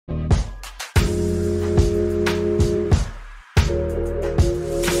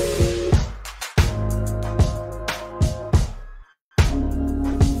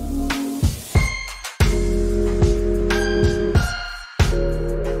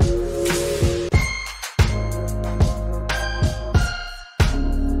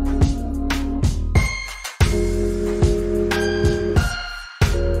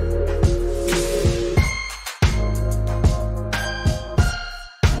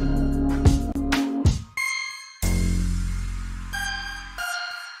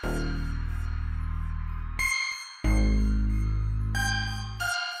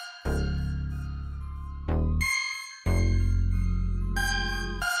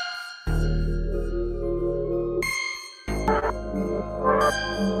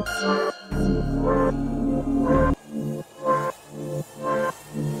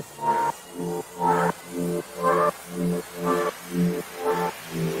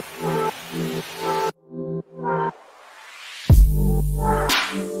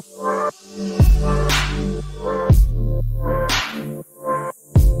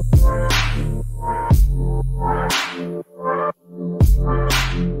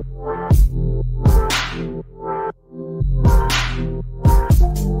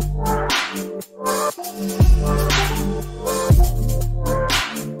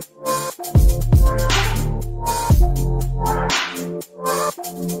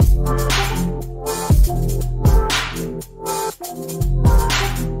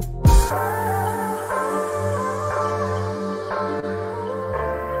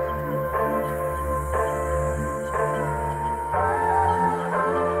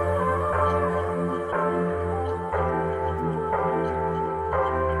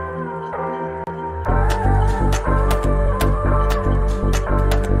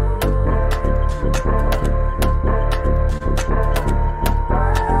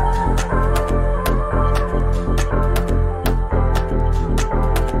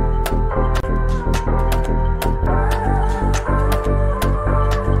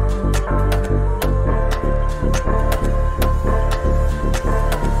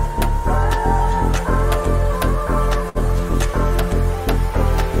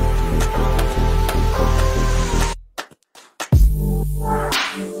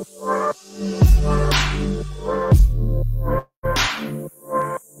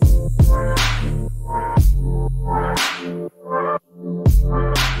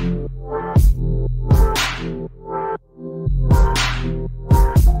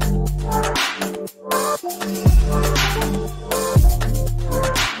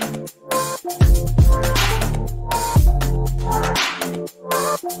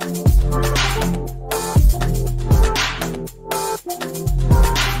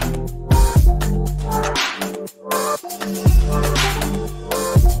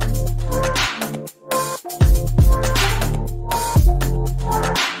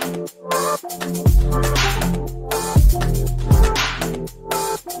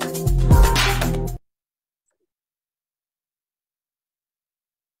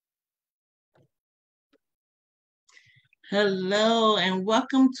Hello and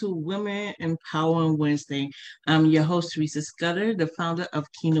welcome to Women Empowering Wednesday. I'm your host, Teresa Scudder, the founder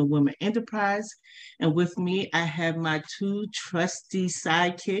of Kingdom Women Enterprise. And with me, I have my two trusty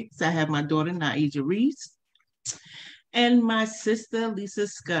sidekicks. I have my daughter, Naija Reese, and my sister, Lisa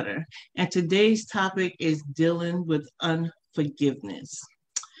Scudder. And today's topic is dealing with unforgiveness.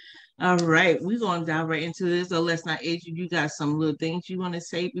 All right, we're going to dive right into this. So let's not age you. You got some little things you want to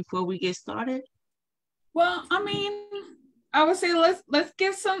say before we get started? Well, I would say let's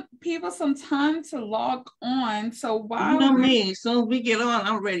give some people some time to log on. So while you know me, as soon as we get on,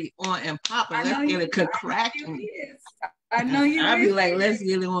 I'm ready on and popping. Let's get it cracking. I know you. I'll be like, let's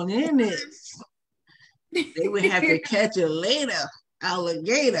get on in this. They would have to catch it later,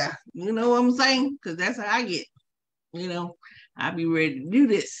 alligator. You know what I'm saying? Because that's how I get. You know, I'll be ready to do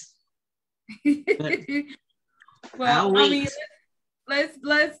this. Well,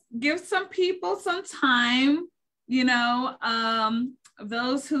 let's give some people some time. You know,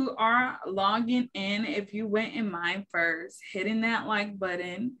 those who are logging in, if you went in mine first, hitting that like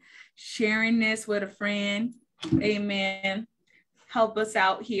button, sharing this with a friend, amen, help us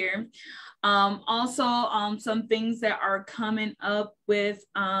out here. Also, some things that are coming up with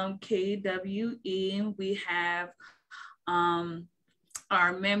KWE, we have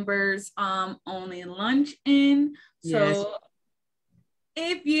our members only lunch in. Yes. So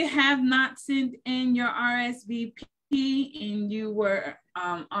if you have not sent in your RSVP and you were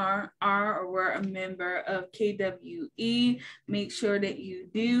are or were a member of KWE, make sure that you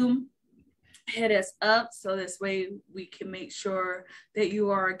do hit us up so this way we can make sure that you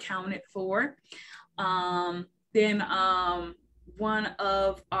are accounted for. Then one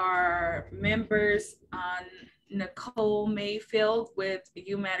of our members, Nicole Mayfield with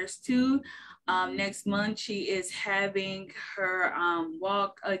You Matters Too. Next month, she is having her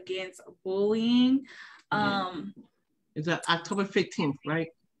walk against bullying. It's October 15th, right?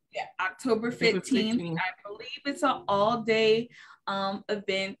 Yeah, October 15th. I believe it's an all-day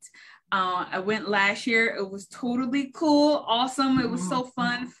event. I went last year. It was totally cool, awesome. It was so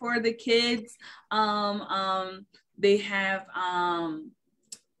fun for the kids. They have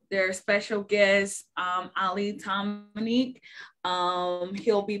their special guest, Ali Dominique.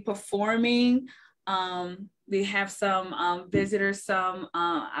 He'll be performing. They have some visitors,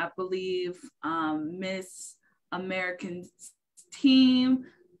 I believe, Miss American team.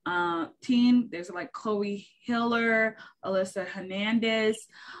 There's like Chloe Hiller, Alyssa Hernandez.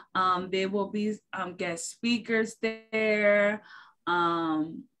 They will be guest speakers there.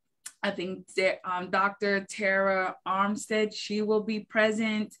 I think Dr. Tara Armstead, she will be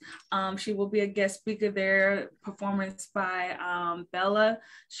present. She will be a guest speaker there. Performance by Bella,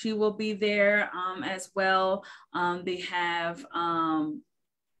 she will be there as well. They have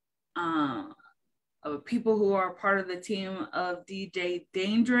people who are part of the team of DJ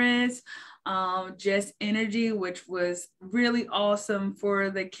Dangerous, Just Energy, which was really awesome for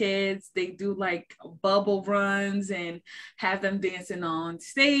the kids. They do like bubble runs and have them dancing on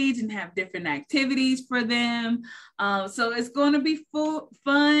stage and have different activities for them. So it's going to be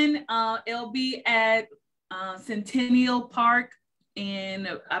fun. It'll be at Centennial Park in,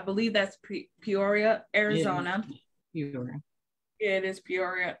 I believe that's Peoria, Arizona. Peoria. Yeah, it is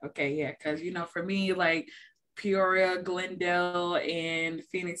Peoria. Okay, yeah, because for me, like Peoria, Glendale, and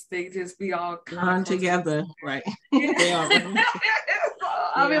Phoenix, they just be all run together, right? They all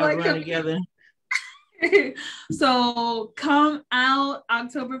run together. So come out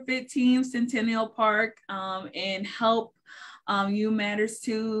October 15th, Centennial Park, and help You Matters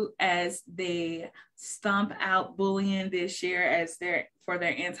Too as they stomp out bullying this year for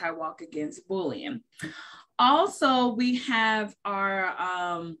their anti-walk against bullying. Also, we have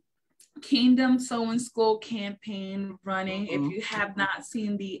our Kingdom Sewing School campaign running. If you have not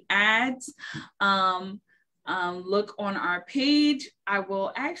seen the ads, look on our page. I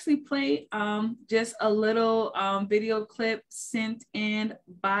will actually play just a little video clip sent in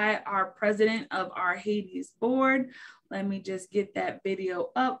by our president of our Hades board. Let me just get that video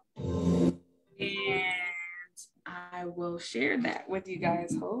up, and I will share that with you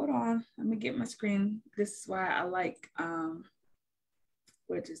guys. Hold on, let me get my screen. This is why I like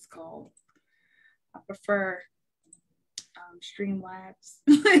what it's called. I prefer Streamlabs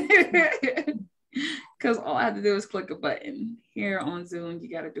because all I have to do is click a button. Here on Zoom, you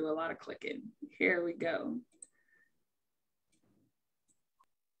got to do a lot of clicking. Here we go.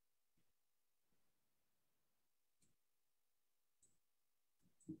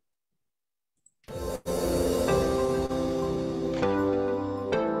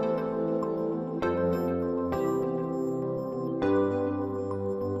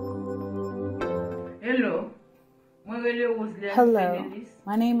 Hello,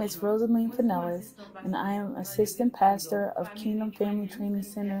 my name is Rosaline Finellis, and I am Assistant Pastor of Kingdom Family Training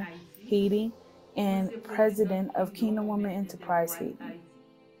Center, Haiti, and President of Kingdom Women Enterprise, Haiti.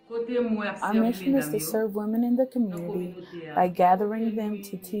 Our mission is to serve women in the community by gathering them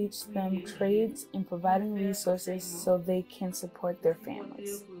to teach them trades and providing resources so they can support their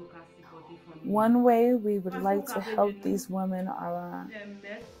families. One way we would like to help these women are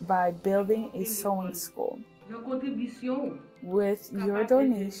by building a sewing school. With your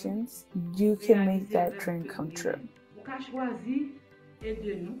donations, you can make that dream come true.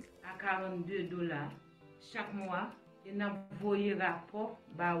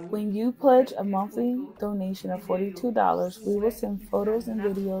 When you pledge a monthly donation of $42, we will send photos and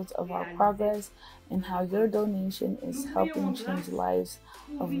videos of our progress and how your donation is helping change lives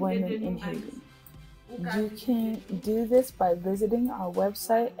of women in Haiti. You can do this by visiting our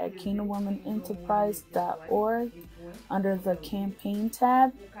website at kingdomwomenenterprise.org under the campaign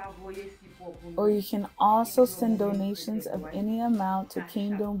tab, or you can also send donations of any amount to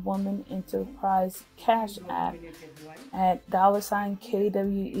Kingdom Women Enterprise Cash App at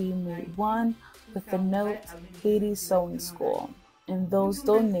 $KWE1 with the note Haiti Sewing School, and those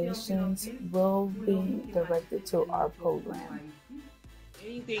donations will be directed to our program.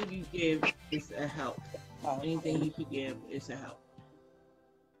 Anything you give is a help. Anything you could give is a help.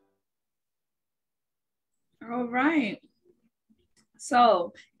 All right.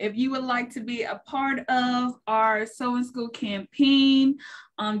 So if you would like to be a part of our Sewing School campaign,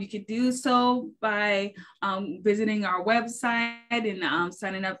 you could do so by visiting our website and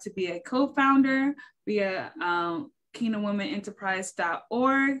signing up to be a co-founder via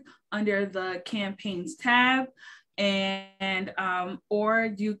kingdomwomenenterprise.org under the campaigns tab. And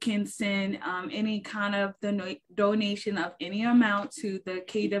or you can send any kind of donation of any amount to the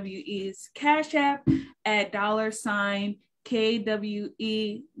KWE's Cash App at $KWE1,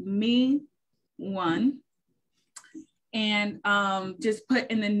 and just put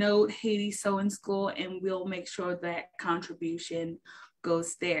in the note Haiti Sewing School, and we'll make sure that contribution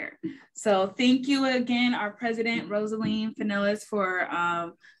goes there. So thank you again, our president Rosaline Finellis, for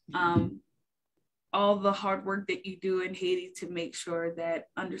all the hard work that you do in Haiti to make sure that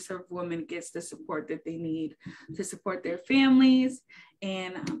underserved women gets the support that they need to support their families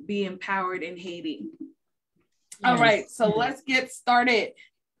and be empowered in Haiti. Yes. All right, so let's get started.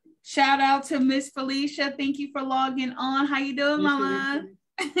 Shout out to Miss Felicia. Thank you for logging on. How you doing, Mama?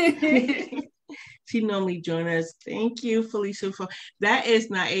 She normally joins us. Thank you, Felicia. That is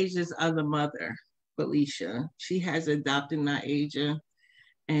Naaja's other mother, Felicia. She has adopted Naaja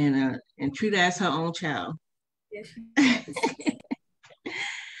and treat her as her own child. Yes.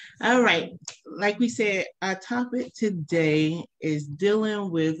 All right, like we said, our topic today is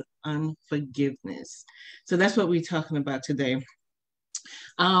dealing with unforgiveness. So that's what we're talking about today.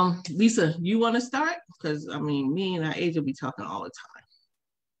 Lisa, you want to start? Because I mean, me and our age will be talking all the time.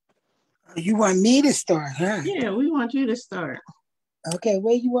 You want me to start, huh? Yeah, we want you to start. Okay,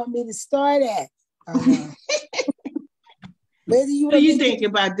 where you want me to start at? Where do you what do you think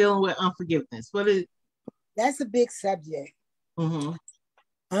about dealing with unforgiveness? What is? That's a big subject. Mm-hmm.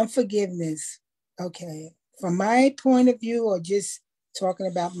 Unforgiveness. Okay, from my point of view, or just talking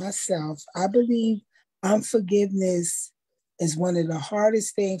about myself, I believe unforgiveness is one of the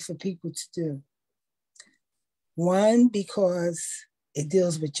hardest things for people to do. One, because it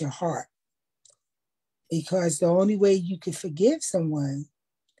deals with your heart. Because the only way you can forgive someone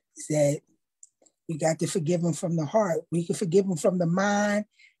is that you got to forgive them from the heart. We can forgive them from the mind,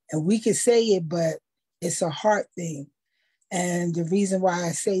 and we can say it, but it's a heart thing. And the reason why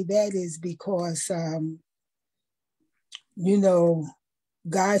I say that is because,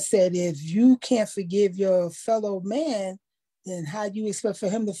 God said, if you can't forgive your fellow man, then how do you expect for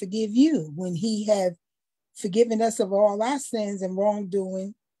him to forgive you? When he have forgiven us of all our sins and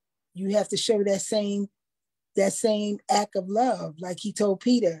wrongdoing, you have to show that same act of love. Like he told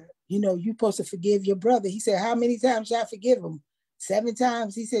Peter, you're supposed to forgive your brother. He said, how many times shall I forgive him? 7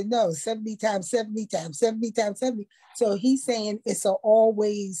 times? He said, no, 70 times, 70 times, 70 times, 70. So he's saying you're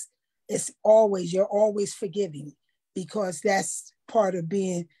always forgiving, because that's part of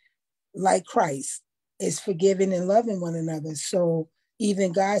being like Christ, is forgiving and loving one another. So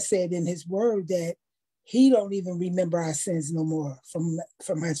even God said in his word that he don't even remember our sins no more. From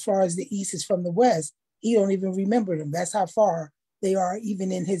as far as the east is from the west, he don't even remember them. That's how far they are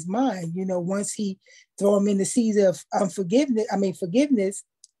even in his mind. Once he throw him in the seas of forgiveness,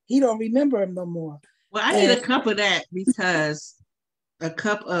 he don't remember them no more. Well, I need a cup of that, because a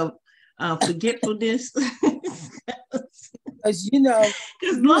cup of forgetfulness. As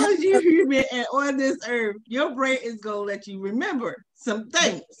long as you're human and on this earth, your brain is gonna let you remember some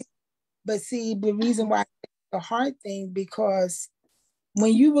things. But see, the reason why it's a hard thing, because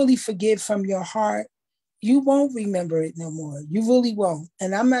when you really forgive from your heart, you won't remember it no more. You really won't.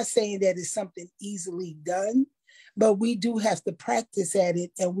 And I'm not saying that it's something easily done, but we do have to practice at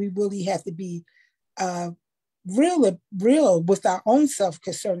it, and we really have to be real with our own self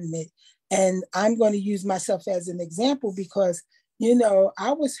concerning it. And I'm going to use myself as an example, because,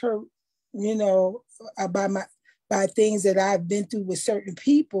 I was hurt, by things that I've been through with certain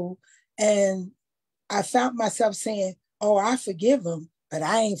people. And I found myself saying, oh, I forgive them, but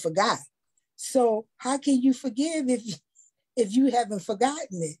I ain't forgot. So how can you forgive if you haven't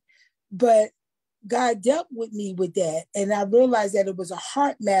forgotten it? But God dealt with me with that. And I realized that it was a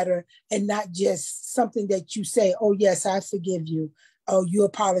heart matter, and not just something that you say, oh, yes, I forgive you. Oh, you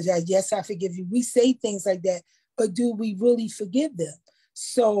apologize. Yes, I forgive you. We say things like that, but do we really forgive them?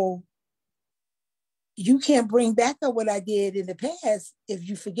 So you can't bring back up what I did in the past if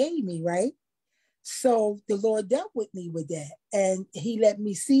you forgave me, right? So the Lord dealt with me with that, and he let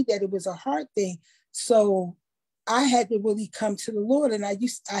me see that it was a hard thing. So I had to really come to the Lord, and I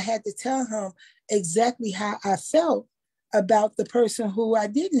had to tell him exactly how I felt about the person who I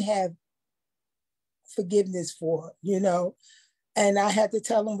didn't have forgiveness for, and I had to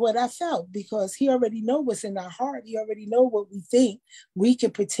tell him what I felt, because he already know what's in our heart. He already know what we think. We can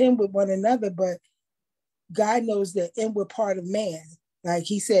pretend with one another, but God knows the inward part of man. Like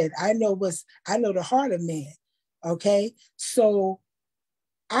he said, I know the heart of man. Okay. So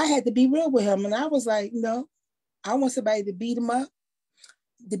I had to be real with him. And I was like, no, I want somebody to beat him up.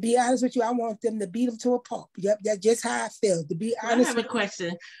 To be honest with you, I want them to beat him to a pulp. Yep, that's just how I feel. To be honest. I have a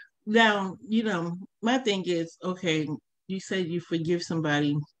question. Now, my thing is, okay, you said you forgive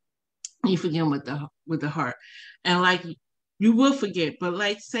somebody, you forgive them with the heart. And like, you will forget, but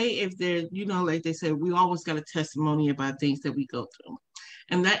like, say if they're, like they said, we always got a testimony about things that we go through.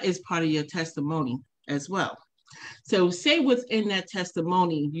 And that is part of your testimony as well. So say within that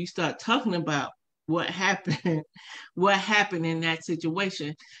testimony, you start talking about what happened in that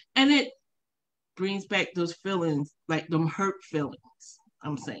situation. And it brings back those feelings, like them hurt feelings,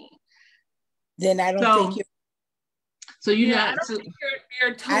 I'm saying. Then I don't think you're. So I don't think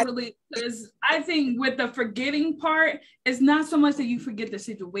you're totally, because I think with the forgetting part, it's not so much that you forget the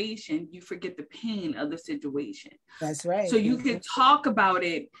situation, you forget the pain of the situation. That's right. So you can talk about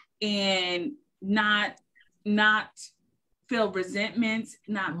it and not feel resentment,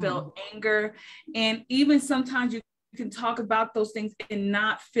 not feel anger. And even sometimes you can talk about those things and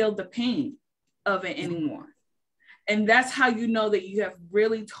not feel the pain of it anymore. And that's how you know that you have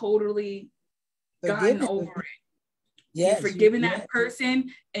really totally gotten over it. Yes, you've forgiven that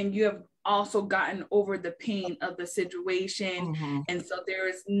person, and you have also gotten over the pain of the situation. And so there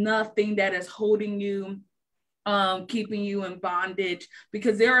is nothing that is holding you, keeping you in bondage,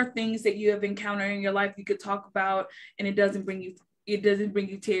 because there are things that you have encountered in your life you could talk about, and it doesn't bring you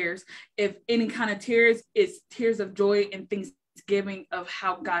tears. If any kind of tears, it's tears of joy and thanksgiving of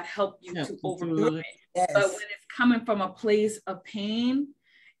how God helped you to overcome it. Yes. But when it's coming from a place of pain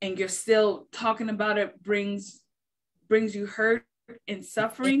and you're still talking about it, brings you hurt and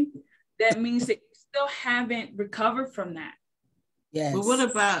suffering, that means that you still haven't recovered from that. Yes. But what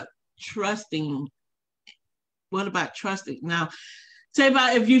about trusting? Now, say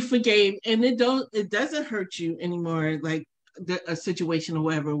about if you forgave and it doesn't hurt you anymore, like a situation or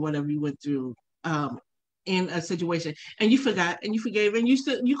whatever you went through in a situation, and you forgot and you forgave and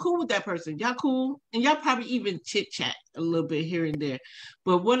you cool with that person, y'all cool, and y'all probably even chit chat a little bit here and there.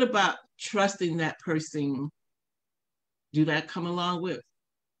 But what about trusting that person? Do that come along with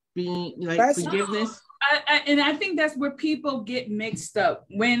being like forgiveness? I think that's where people get mixed up.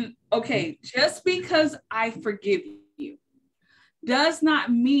 When, okay, just because I forgive you does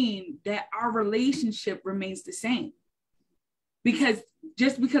not mean that our relationship remains the same. Because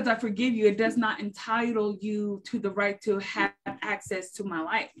just because I forgive you, it does not entitle you to the right to have access to my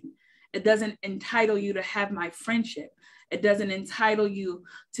life. It doesn't entitle you to have my friendship. It doesn't entitle you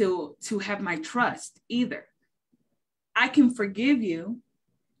to have my trust either. I can forgive you.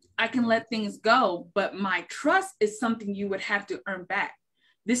 I can let things go, but my trust is something you would have to earn back.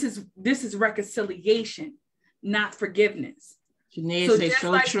 This is reconciliation, not forgiveness. So just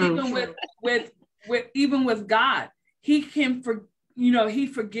like true. Even with God, He can He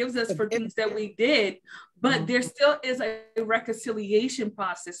forgives us for things that we did, but there still is a reconciliation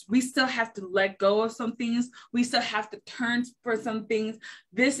process. We still have to let go of some things. We still have to turn for some things.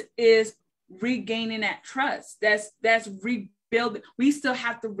 This is regaining that trust. That's rebuilding. We still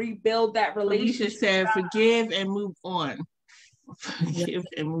have to rebuild that relationship. Alicia said, forgive and move on. Forgive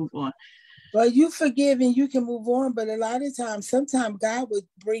and move on. Well, you forgive and you can move on, but a lot of times, sometimes God would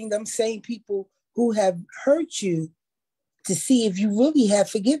bring them same people who have hurt you to see if you really have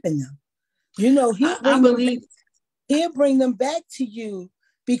forgiven them. He'll bring them back to you,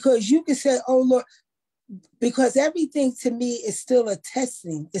 because you can say, oh Lord, because everything to me is still a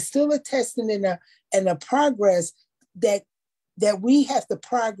testing. It's still a testing and a progress that we have to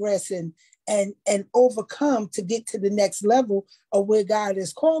progress and overcome to get to the next level of where God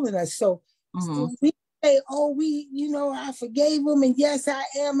is calling us. So we say, oh, I forgave him, and yes, I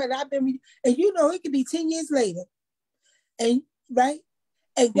am, and I've been, and it could be 10 years later, and right,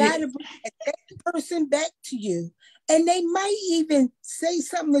 and God will bring that person back to you, and they might even say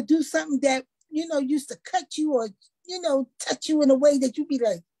something or do something that used to cut you or touch you in a way that you'd be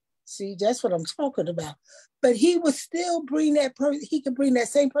like, see, that's what I'm talking about. But he would still bring that person. He could bring that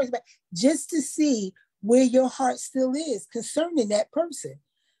same person back just to see where your heart still is concerning that person.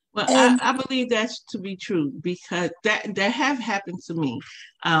 Well, I believe that's to be true, because that have happened to me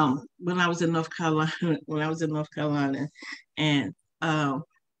when I was in North Carolina. And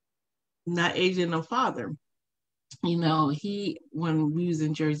not aging no father. When we was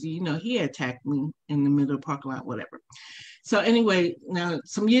in Jersey, he attacked me in the middle of the parking lot, whatever. So anyway, now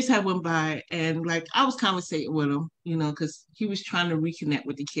some years had went by, and like I was conversating with him, because he was trying to reconnect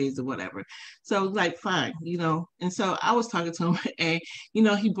with the kids or whatever. So like, fine, and so I was talking to him, and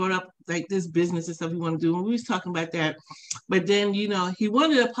he brought up like this business and stuff he wanted to do, and we was talking about that. But then he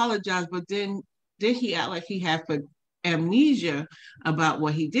wanted to apologize, but then he act like he had amnesia about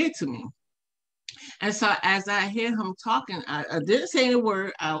what he did to me. And so as I hear him talking, I didn't say a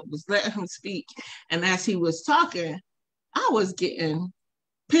word. I was letting him speak. And as he was talking, I was getting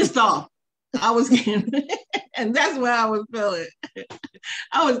pissed off. And that's what I was feeling.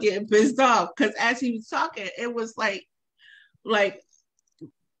 I was getting pissed off, because as he was talking, it was like,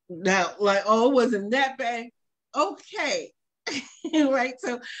 now, like, oh, it wasn't that bad. Okay. Right.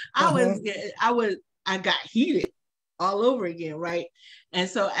 So I got heated all over again, right? And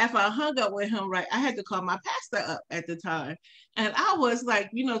so after I hung up with him, right, I had to call my pastor up at the time. And I was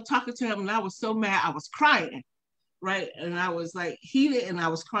like, talking to him, and I was so mad, I was crying, right? And I was like heated, and I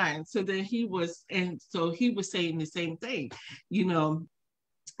was crying. So then he was saying the same thing,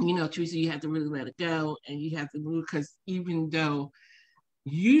 Teresa, you have to really let it go, and you have to move, because even though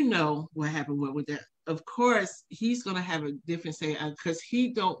what happened with that, of course, he's going to have a different say, because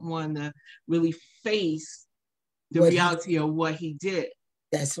he don't want to really face the reality of what he did.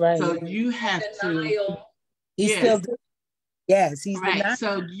 That's right. So you have to. He's still. Yes, he's right.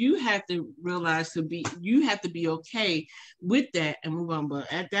 So you have to realize you have to be okay with that and move on.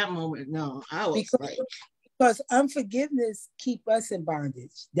 But at that moment, no, I was Because unforgiveness keep us in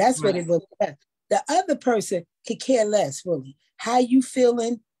bondage. That's what it will do. The other person could care less, really. How you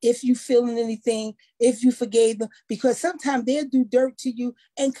feeling, if you feeling anything, if you forgave them. Because sometimes they'll do dirt to you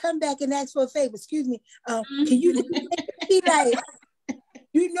and come back and ask for a favor. Excuse me, can you be like,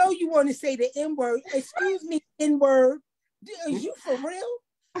 you know you want to say the N-word. Excuse me, N-word. Are you for real?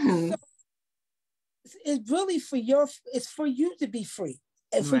 So it's really it's for you to be free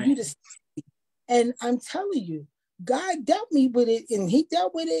and for you to stay. And I'm telling you, God dealt me with it, and he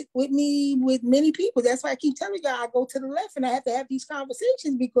dealt with it with me, with many people. That's why I keep telling y'all I go to the left and I have to have these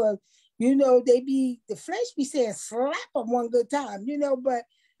conversations because, the flesh be saying slap them one good time, but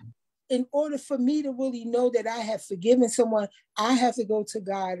in order for me to really know that I have forgiven someone, I have to go to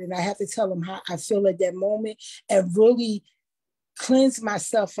God and I have to tell him how I feel at that moment and really cleanse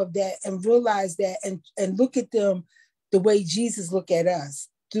myself of that and realize that and look at them the way Jesus look at us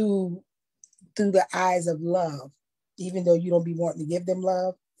through the eyes of love, even though you don't be wanting to give them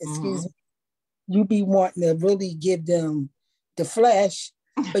love, excuse me, you be wanting to really give them the flesh,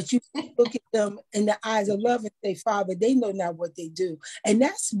 but you look at them in the eyes of love and say, Father, they know not what they do. And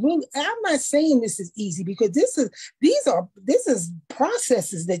that's really, I'm not saying this is easy because this is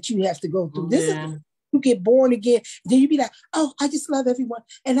processes that you have to go through. This is you get born again, then you be like, oh, I just love everyone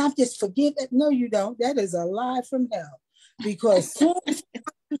and I'm just forgiven. No, you don't. That is a lie from hell. Because soon as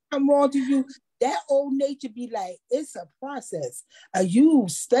come wrong to you, that old nature be like, it's a process. Are you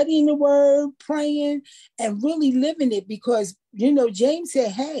studying the word, praying, and really living it? Because, James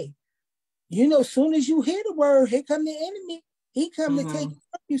said, hey, soon as you hear the word, here come the enemy. He come to take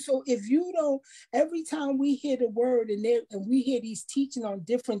you. So if you don't, every time we hear the word and we hear these teaching on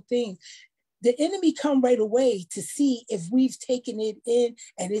different things, the enemy come right away to see if we've taken it in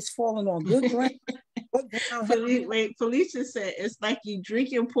and it's falling on good ground. Felicia said it's like you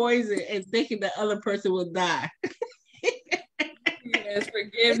drinking poison and thinking the other person will die. Yes,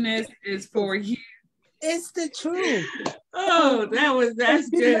 forgiveness is for you. It's the truth. Oh, that's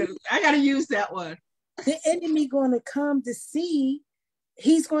good. I gotta use that one. The enemy gonna come to see.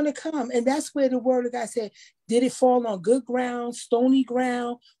 He's going to come. And that's where the word of God said, did it fall on good ground, stony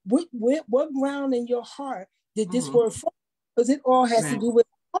ground? What ground in your heart did this word fall? Because it all has to do with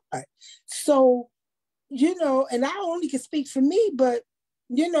heart. So, and I only can speak for me, but,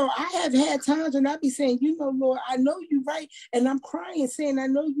 I have had times when I be saying, Lord, I know you're right. And I'm crying saying, I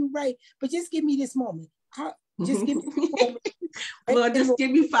know you're right. But just give me this moment. Just give me this moment. Lord, just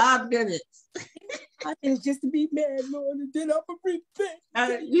give me 5 minutes. It's just to be mad, Lord, and then I'm going to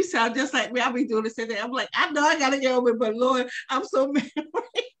repent. You sound just like me. I'll be doing the same thing. I'm like, I know I got to get over it, but Lord, I'm so mad.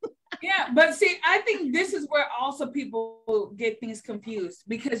 Yeah, but see, I think this is where also people get things confused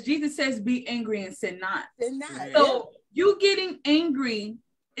because Jesus says, be angry and sin not. So you getting angry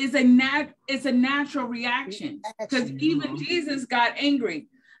is a natural reaction because even Jesus got angry.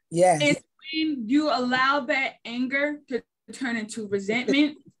 Yeah. It's when you allow that anger to turn into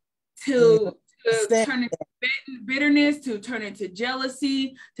resentment, to turn into bitterness, to turn into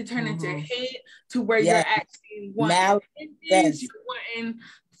jealousy, to turn into hate, to where you're actually wanting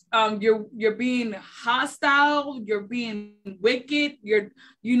you're being hostile, you're being wicked, you're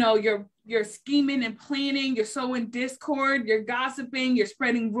scheming and planning, you're sowing discord, you're gossiping, you're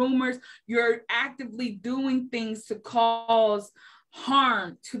spreading rumors, you're actively doing things to cause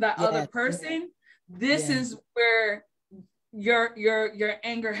harm to that other person. This is where your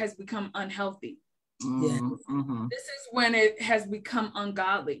anger has become unhealthy. This is when it has become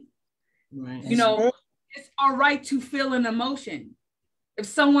ungodly. Right. It's all right to feel an emotion. If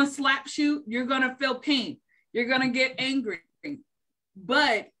someone slaps you, you're gonna feel pain. You're gonna get angry.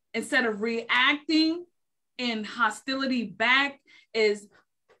 But instead of reacting in hostility back is,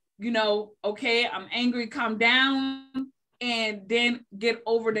 okay, I'm angry, calm down, and then get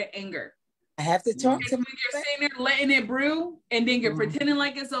over the anger. I have to talk to when you're sitting there letting it brew, and then you're pretending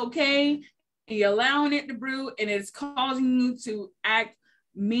like it's okay, and you're allowing it to brew, and it's causing you to act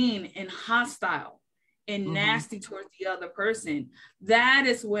mean and hostile and nasty towards the other person. That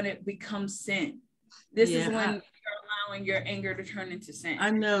is when it becomes sin. This is when you're allowing your anger to turn into sin.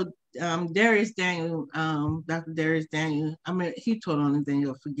 I know Darius Daniel, Dr. Darius Daniel, he taught on the thing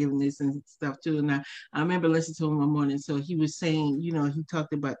of forgiveness and stuff too. And I remember listening to him one morning. So he was saying, he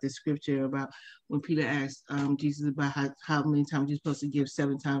talked about the scripture about when Peter asked Jesus about how many times you're supposed to give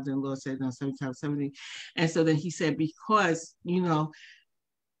 7 times, and the Lord said, no, 7 times 70. And so then he said, because,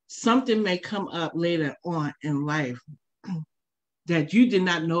 something may come up later on in life that you did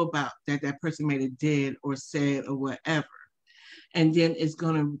not know about, that person may have did or said or whatever. And then it's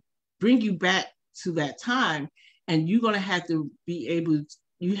going to bring you back to that time, and you're going to have to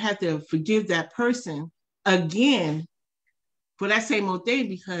you have to forgive that person again for that same old thing,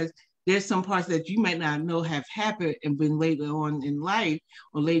 because there's some parts that you might not know have happened and been later on in life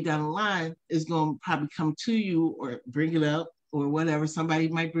or laid down the line is going to probably come to you or bring it up or whatever. Somebody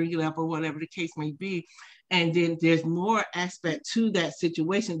might bring it up or whatever the case may be. And then there's more aspect to that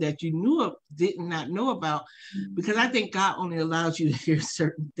situation that you did not know about, because I think God only allows you to hear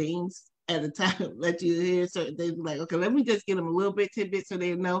certain things at a time, let you hear certain things, like, okay, let me just get them a little bit tidbit so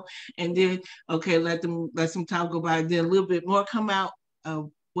they know, and then okay, let some time go by, and then a little bit more come out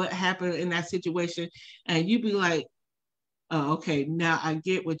of what happened in that situation, and you be like, oh, okay, now I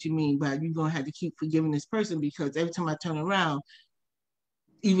get what you mean, but you're gonna have to keep forgiving this person, because every time I turn around,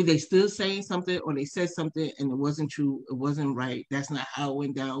 either they still saying something or they said something and it wasn't true, it wasn't right, that's not how it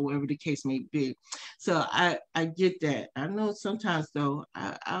went down, whatever the case may be. So I get that. I know sometimes though,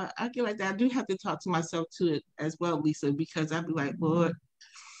 I get like that. I do have to talk to myself to it as well, Lisa, because I'd be like, Lord,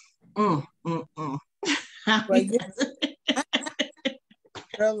 Well,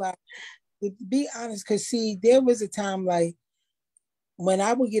 realize, to be honest, because see, there was a time like when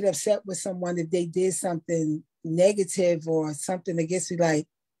I would get upset with someone if they did something negative or something against me, like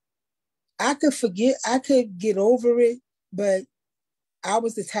I could get over it, but I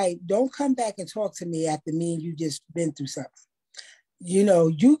was the type, don't come back and talk to me after me and you just been through something. You know,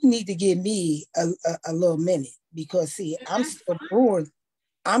 you need to give me a little minute, because see, I'm still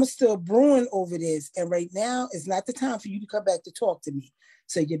brewing over this. And right now is not the time for you to come back to talk to me.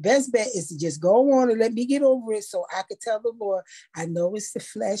 So your best bet is to just go on and let me get over it, so I could tell the Lord, I know it's the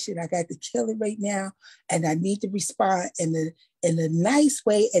flesh and I got to kill it right now. And I need to respond in a nice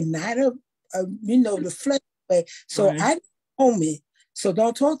way and not the flesh way. So right. I own it. So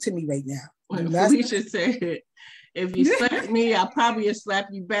don't talk to me right now. Felicia said, if you slap me, I'll probably slap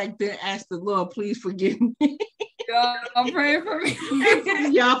you back, then ask the Lord, please forgive me. Y'all praying for me.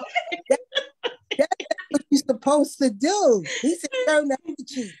 Y'all. That's what you're supposed to do. He said, turn the other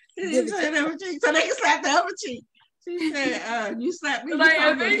cheek. So they can slap the other cheek. She said, you slap me, like, you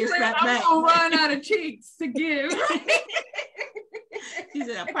probably get slapped back. I'm going to run out of cheeks to give. She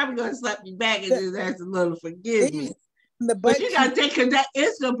said, I'm probably going to slap you back and just ask the Lord to forgive me. But you got to think, because that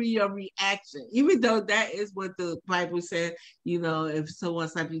is going to be your reaction. Even though that is what the Bible said, if someone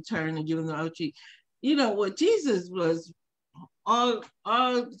slaps you, turn and give them the other cheek. What Jesus was all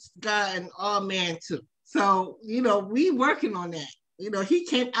God and all man too. So, we working on that. He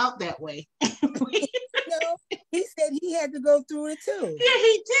came out that way. He said he had to go through it too. Yeah,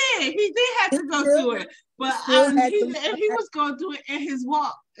 he did. He did have to go through it. But he was going through it in his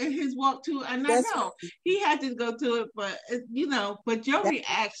walk too. And I know he had to go through it, but but your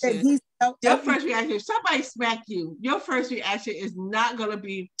reaction, your first reaction, if somebody smack you, your first reaction is not gonna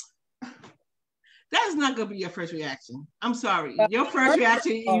be. That's not gonna be your first reaction. I'm sorry. Your first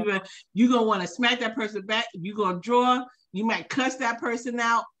reaction, either you're gonna want to smack that person back, you're gonna draw, you might cuss that person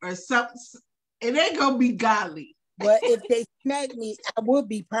out or something. It ain't gonna be godly. But if they smack me, I would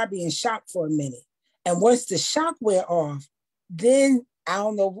be probably in shock for a minute. And once the shock wear off, then I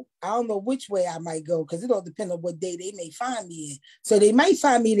don't know which way I might go, because it all depends on what day they may find me in. So they might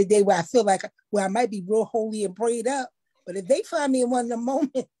find me in a day where I feel like I might be real holy and prayed up. But if they find me in one of the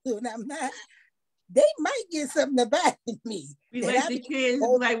moments when I'm not, they might get something to back me. Be like the kids,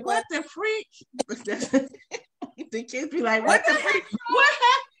 like, what the freak? The kids be like, what the freak?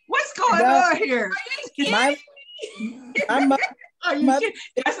 What's going on here? My mother, are you kidding?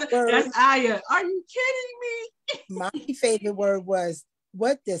 That's Aya. Are you kidding me? My favorite word was,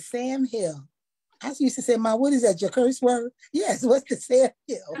 what the Sam Hill? I used to say, what is that, your curse word? Yes, what's the Sam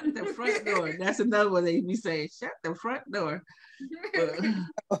Hill? Shut the front door. That's another one they be saying. Shut the front door.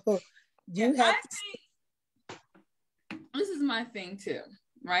 This is my thing too,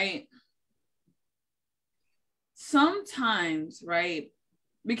 right? Sometimes, right?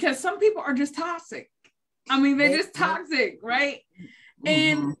 Because some people are just toxic. I mean, they're just toxic, right? Mm-hmm.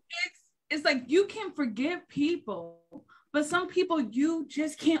 And it's like, you can forgive people, but some people you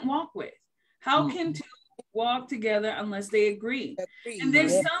just can't walk with. How can two walk together unless they agree? And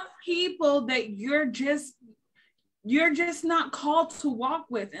there's some people that you're just not called to walk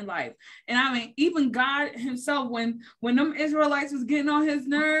with in life. And I mean, even God himself, when them Israelites was getting on his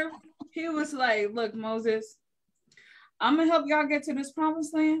nerve, he was like, look, Moses, I'm gonna help y'all get to this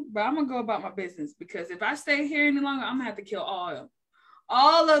promised land, but I'm gonna go about my business, because if I stay here any longer, I'm gonna have to kill all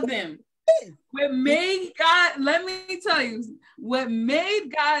of them. What made God, let me tell you, what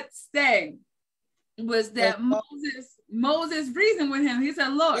made God stay was that Moses reasoned with him. He said,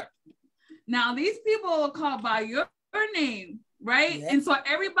 Lord, now these people are called by your name, right? Yeah. And so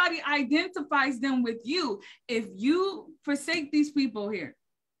everybody identifies them with you. If you forsake these people here,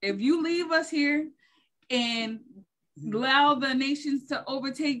 if you leave us here and allow the nations to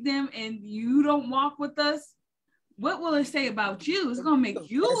overtake them, and you don't walk with us, what will it say about you? It's going to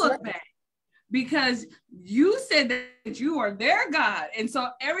make you look bad, because you said that you are their God. And so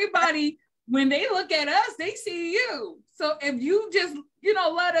everybody, when they look at us, they see you. So if you just,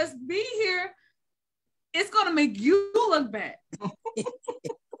 let us be here, it's going to make you look bad.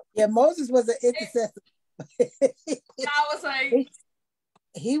 Yeah, Moses was an intercessor. I was like,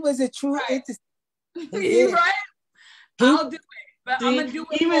 he was a true intercessor. You're right. I'll do it. But I'm going to do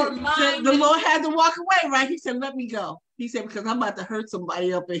it for mine. The Lord had to walk away, right? He said, let me go. He said, because I'm about to hurt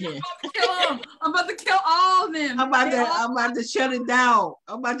somebody up in here. I'm about to kill all of them. I'm about to shut it down.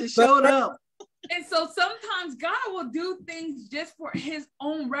 I'm about to show it up. And so sometimes God will do things just for his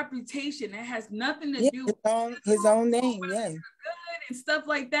own reputation. It has nothing to do with his own name, good and stuff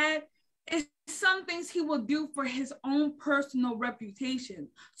like that. It's some things he will do for his own personal reputation.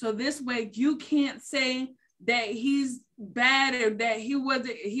 So this way you can't say that he's bad or that he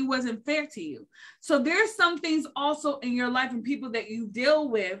wasn't fair to you. So there's some things also in your life and people that you deal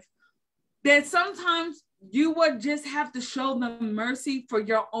with that sometimes you would just have to show them mercy for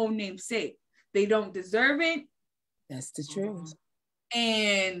your own name's sake. They don't deserve it. That's the truth.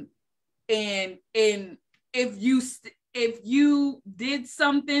 And if you did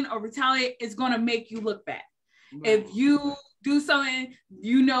something or retaliate, it's going to make you look bad. Right. If you do something,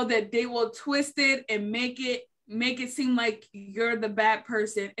 that they will twist it and make it seem like you're the bad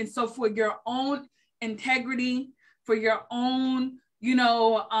person. And so for your own integrity, for your own,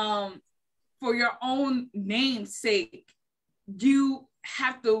 for your own name's sake, you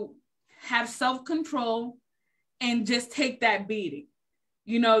have to have self-control and just take that beating.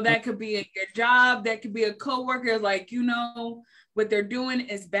 That could be at your job, that could be a coworker, like, what they're doing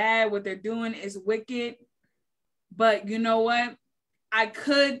is bad, what they're doing is wicked. But you know what? I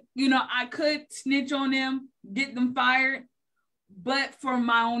could snitch on them, get them fired, but for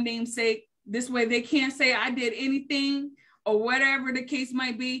my own name's sake, this way they can't say I did anything or whatever the case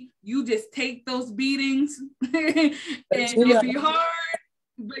might be. You just take those beatings and it'll be hard.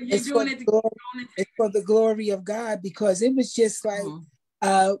 But you're doing it it's for the glory of God, because it was just like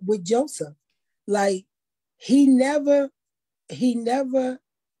with Joseph, like he never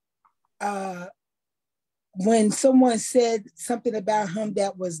when someone said something about him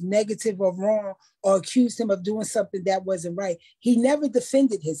that was negative or wrong or accused him of doing something that wasn't right, he never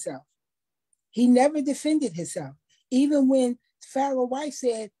defended himself. Even when Pharaoh's wife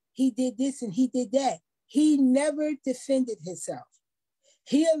said he did this and he did that, he never defended himself.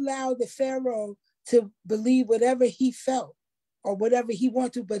 He allowed the Pharaoh to believe whatever he felt or whatever he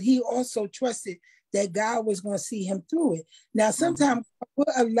wanted to, but he also trusted that God was going to see him through it. Now, sometimes God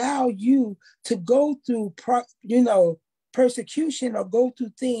will allow you to go through, persecution or go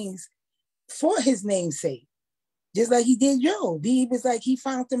through things for his name's sake, just like he did Job. He was like, he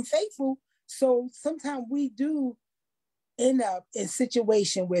found them faithful. So sometimes we do end up in a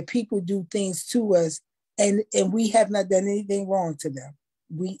situation where people do things to us and we have not done anything wrong to them.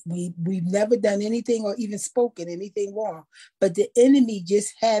 We've never done anything or even spoken anything wrong, but the enemy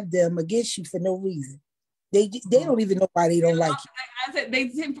just have them against you for no reason. They don't even know why they don't like you. I said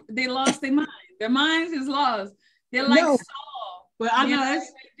they lost their mind. Their minds is lost. They're like Saul. But I know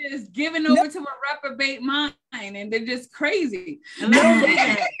they're just giving over to a reprobate mind, and they're just crazy. And I say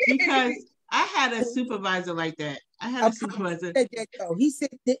that because I had a supervisor like that. He said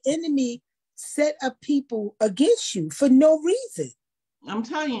the enemy set up people against you for no reason. I'm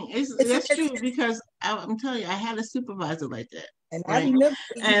telling you, that's true, because I'm telling you, I had a supervisor like that. And right? I remember,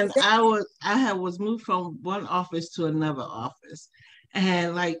 and I was moved from one office to another office,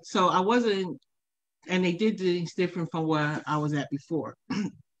 and so I wasn't, and they did things different from where I was at before,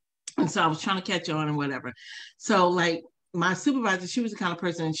 and so I was trying to catch on and whatever. So my supervisor, she was the kind of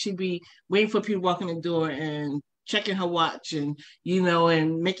person, she'd be waiting for people walking the door and checking her watch and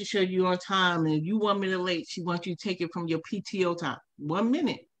and making sure you're on time, and you 1 minute late, she wants you to take it from your PTO time. 1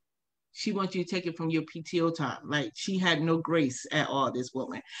 minute, she wants you to take it from your PTO time. Like, she had no grace at all, this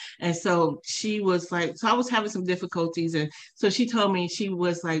woman. And so she was like, so I was having some difficulties, and so she told me, she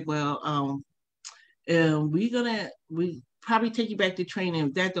was like, well, we probably take you back to training.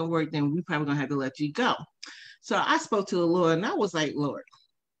 If that don't work, then we probably gonna have to let you go. So I spoke to the Lord, and I was like, Lord,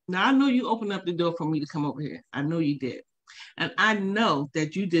 now I know you opened up the door for me to come over here. I know you did. And I know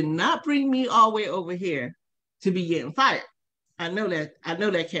that you did not bring me all the way over here to be getting fired. I know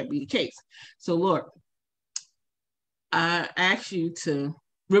that can't be the case. So Lord, I ask you to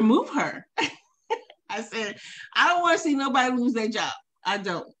remove her. I said, I don't want to see nobody lose their job. I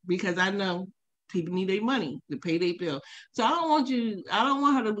don't, because I know people need their money to pay their bill. So I don't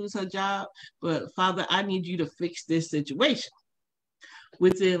want her to lose her job, but Father, I need you to fix this situation.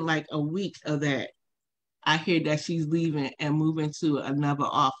 Within like a week of that, I hear that she's leaving and moving to another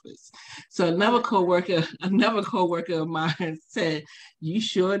office. So another coworker of mine said, "You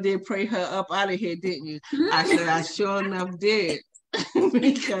sure did pray her up out of here, didn't you?" I said, "I sure enough did."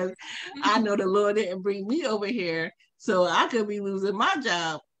 Because I know the Lord didn't bring me over here, so I could be losing my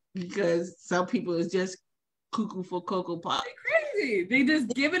job because some people is just cuckoo for Cocoa Pop. Crazy. They just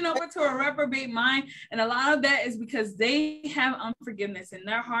giving over to a reprobate mind. And a lot of that is because they have unforgiveness in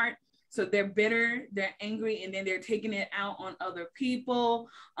their heart. So they're bitter, they're angry, and then they're taking it out on other people.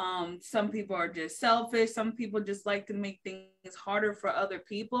 Some people are just selfish. Some people just like to make things harder for other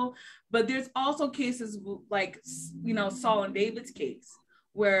people. But there's also cases like, you know, Saul and David's case,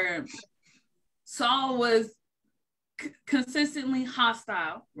 where Saul was consistently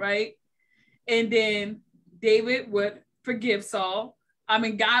hostile, right? And then David would forgive Saul. I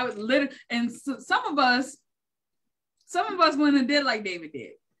mean, God would literally, and so some of us wouldn't have did like David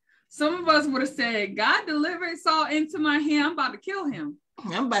did. Some of us would have said, "God delivered Saul into my hand. I'm about to kill him.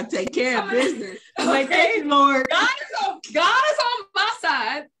 I'm about to take care of business." Okay. Like, thank you, Lord. God is on my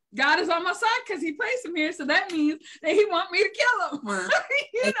side. God is on my side because he placed him here. So that means that he wants me to kill him.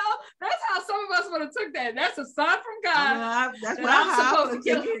 You know, that's how some of us would have took that. That's a sign from God. That's that I'm supposed to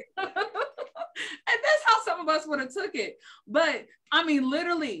kill him. And that's how some of us would have took it. But I mean,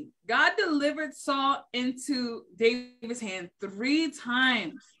 literally, God delivered Saul into David's hand 3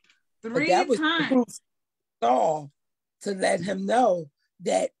 times. 3 times. Saul to let him know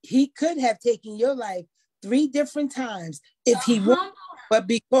that he could have taken your life 3 different times if he wanted, but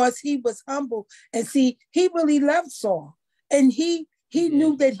because he was humble, and see, he really loved Saul, and he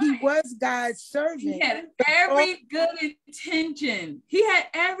knew that he was God's servant. He had every good intention. He had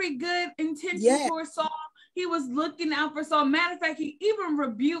every good intention for Saul. He was looking out for Saul. Matter of fact, he even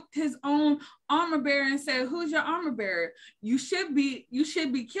rebuked his own armor bearer and said, "Who's your armor bearer? You should be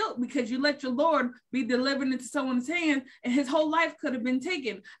killed because you let your Lord be delivered into someone's hands, and his whole life could have been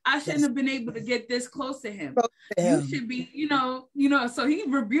taken. I shouldn't have been able to get this close to him. You should be, you know." So he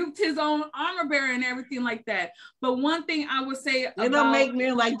rebuked his own armor bearer and everything like that. But one thing I would say, they don't make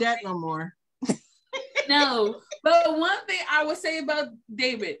men like that no more. No, but one thing I would say about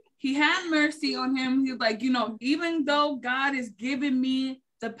David, he had mercy on him. He was like, you know, even though God is giving me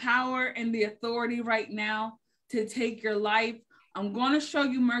the power and the authority right now to take your life, I'm going to show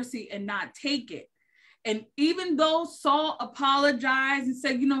you mercy and not take it. And even though Saul apologized and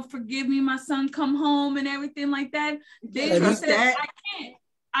said, you know, "Forgive me, my son, come home," and everything like that, David said,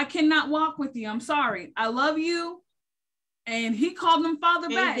 I cannot walk with you. I'm sorry. I love you. And he called him Father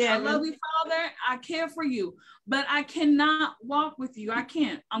back. I love you, Father. I care for you, but I cannot walk with you. I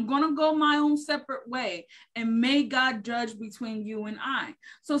can't. I'm going to go my own separate way, and may God judge between you and I.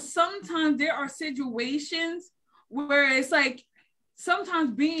 So sometimes there are situations where it's like,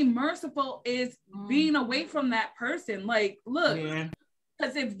 sometimes being merciful is being away from that person. Like, look,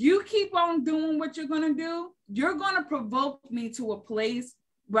 because if you keep on doing what you're going to do, you're going to provoke me to a place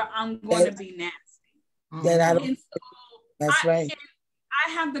where I'm going to be nasty. That's right. I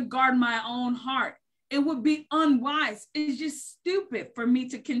have to guard my own heart. It would be unwise. It's just stupid for me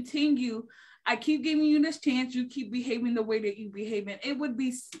to continue. I keep giving you this chance. You keep behaving the way that you behaving. It would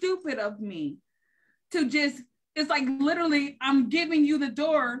be stupid of me to just, it's like literally I'm giving you the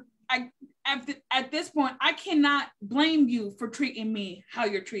door. At this point, I cannot blame you for treating me how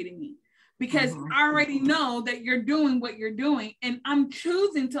you're treating me, because I already know that you're doing what you're doing, and I'm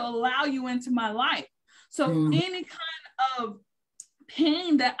choosing to allow you into my life. So any kind of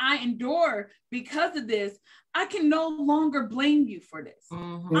pain that I endure because of this, I can no longer blame you for this.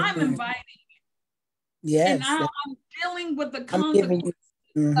 I'm inviting you. Yes. And I'm dealing with the consequences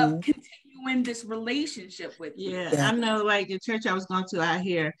of continuing this relationship with you. I know, like the church I was going to, I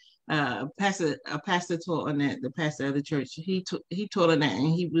hear a pastor taught on that, the pastor of the church. He taught on that,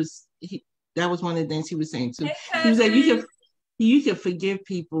 and that was one of the things he was saying too. He was like, you can forgive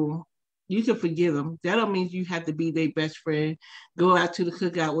people. You can forgive them. That don't mean you have to be their best friend, go out to the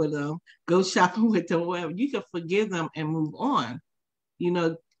cookout with them, go shopping with them, whatever. You can forgive them and move on. You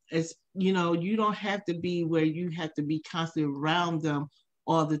know, you don't have to be where you have to be constantly around them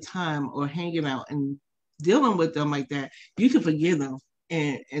all the time or hanging out and dealing with them like that. You can forgive them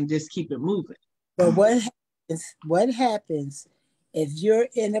and just keep it moving. But what happens if you're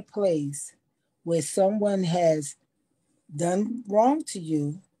in a place where someone has done wrong to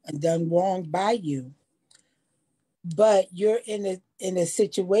you and done wrong by you, but you're in a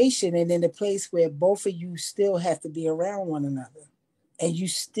situation and in a place where both of you still have to be around one another, and you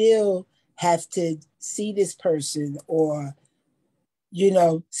still have to see this person, or,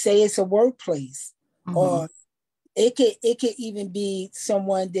 say it's a workplace, or it could even be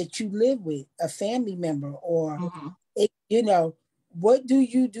someone that you live with, a family member, or what do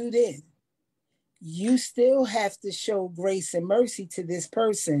you do then? You still have to show grace and mercy to this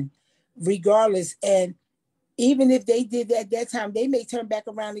person, regardless. And even if they did that time, they may turn back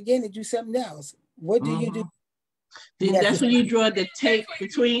around again and do something else. What do you do? Then that's when you draw the tape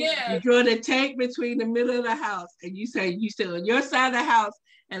between the middle of the house, and you say on your side of the house,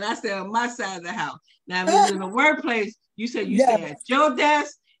 and I say on my side of the house. Now, if it's in the workplace, you say at your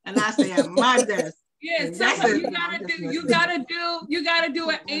desk, and I say at my desk. Yeah, so you gotta do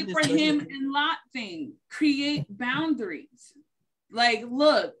an Abraham and Lot thing. Create boundaries. Like,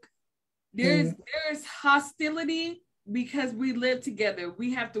 look, there's hostility because we live together.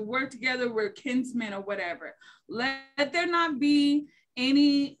 We have to work together. We're kinsmen or whatever. Let there not be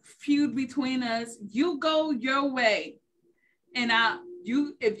any feud between us. You go your way, and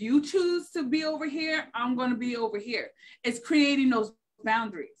if you choose to be over here, I'm going to be over here. It's creating those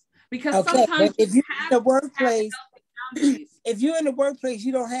boundaries. Because sometimes if you're in the workplace,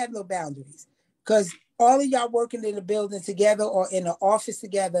 you don't have no boundaries, because all of y'all working in a building together or in an office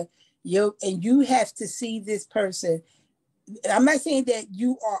together, you have to see this person. I'm not saying that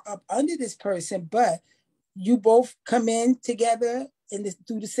you are up under this person, but you both come in together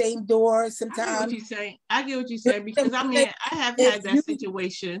through the same door sometimes. I get what you're saying because I have had that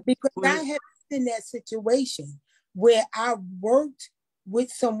situation. Because I have been in that situation where I worked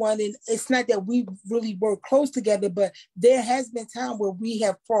with someone, and it's not that we really work close together, but there has been time where we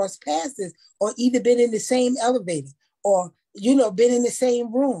have crossed paths, or either been in the same elevator, or been in the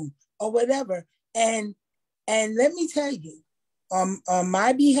same room or whatever. And let me tell you, on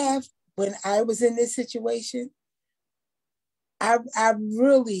my behalf, when I was in this situation, I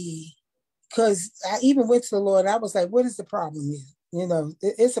really, because I even went to the Lord, I was like, what is the problem here?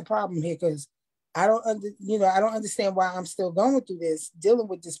 It's a problem here, because I don't understand why I'm still going through this, dealing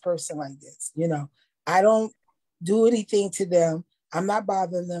with this person like this. I don't do anything to them. I'm not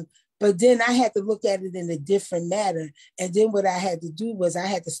bothering them. But then I had to look at it in a different manner. And then what I had to do was I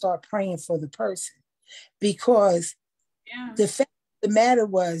had to start praying for the person, because the fact of the matter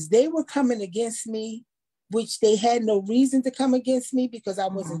was they were coming against me, which they had no reason to come against me, because I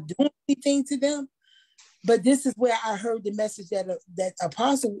wasn't doing anything to them. But this is where I heard the message that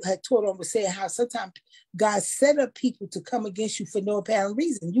Apostle had taught on, was saying how sometimes God set up people to come against you for no apparent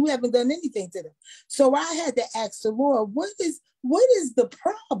reason. You haven't done anything to them. So I had to ask the Lord, what is the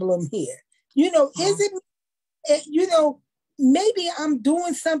problem here? Is it, maybe I'm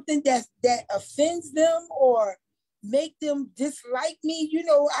doing something that offends them or make them dislike me.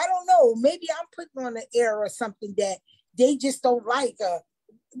 I don't know. Maybe I'm putting on an air or something that they just don't like.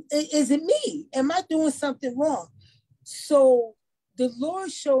 Is it me? Am I doing something wrong? So the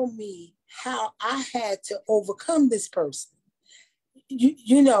Lord showed me how I had to overcome this person,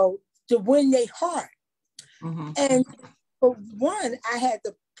 to win their heart. And for one, I had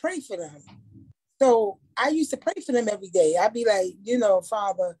to pray for them. So I used to pray for them every day. I'd be like,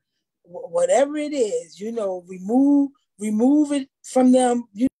 Father, whatever it is, remove it from them,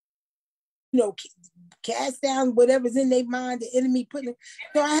 cast down whatever's in their mind, the enemy putting it.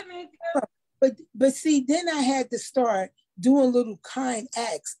 So but see, then I had to start doing little kind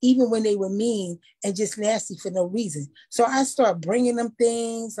acts, even when they were mean and just nasty for no reason. So I started bringing them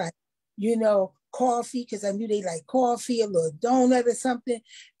things like, coffee, because I knew they like coffee, a little donut or something.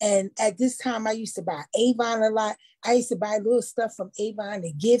 And at this time, I used to buy Avon a lot. I used to buy little stuff from Avon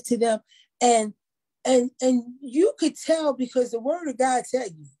and give to them. And you could tell, because the word of God tell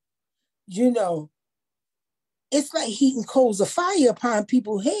you, it's like heaping coals of fire upon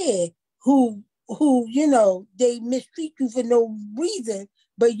people's head who they mistreat you for no reason,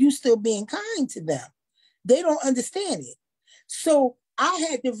 but you still being kind to them. They don't understand it. So I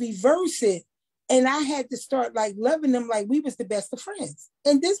had to reverse it, and I had to start like loving them like we was the best of friends.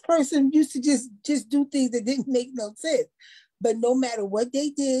 And this person used to just do things that didn't make no sense. But no matter what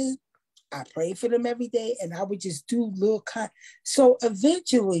they did, I prayed for them every day, and I would just do little kind. So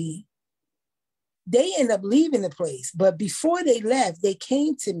eventually, they ended up leaving the place. But before they left, they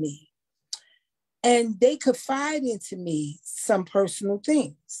came to me and they confided into me some personal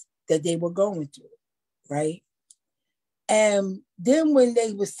things that they were going through, right? And then when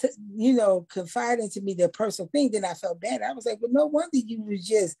they was, confiding to me their personal thing, then I felt bad. I was like, well, no wonder you was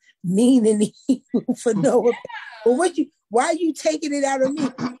just mean and evil for no apparent. Well, why are you taking it out on me?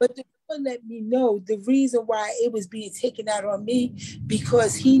 But the Lord let me know the reason why it was being taken out on me,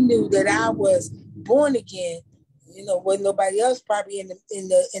 because he knew that I was born again, when nobody else probably in the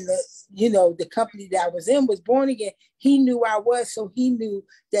the company that I was in was born again. He knew I was, so he knew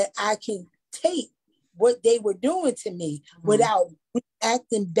that I can take what they were doing to me without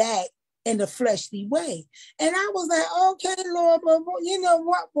acting back in a fleshly way. And I was like, okay, Lord, but you know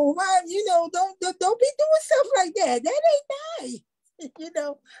what? Well, why, don't be doing stuff like that. That ain't nice,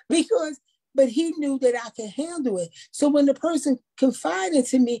 because. But he knew that I could handle it. So when the person confided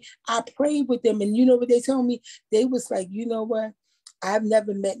to me, I prayed with them. And you know what they told me? They was like, you know what? I've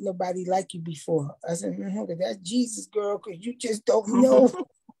never met nobody like you before. I said, that's Jesus, girl, because you just don't know.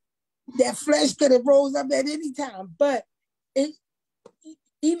 That flesh could have rose up at any time. But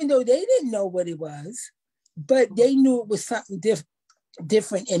even though they didn't know what it was, but they knew it was something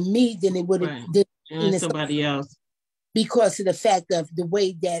different in me than it would have been in somebody else. Because of the fact of the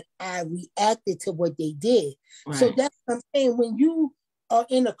way that I reacted to what they did. Right. So that's what I'm saying. When you are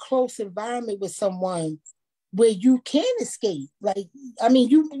in a close environment with someone where you can escape, like, I mean,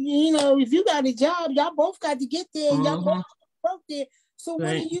 if you got a job, y'all both got to get there and y'all both work there. So what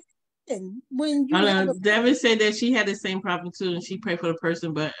are you doing when you Devin said that she had the same problem too, and she prayed for the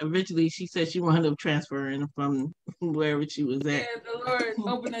person, but originally she said she wanted to transfer in from wherever she was at. Yeah, the Lord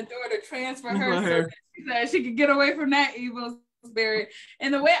opened the door to transfer her. So that she could get away from that evil spirit.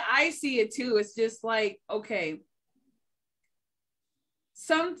 And the way I see it too, it's just like, okay,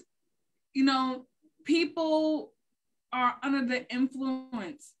 some, people are under the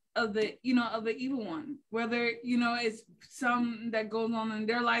influence of the evil one, whether, it's some that goes on in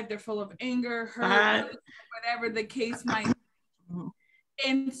their life, they're full of anger, hurt, whatever the case might be.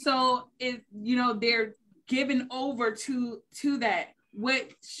 And so they're given over to that, what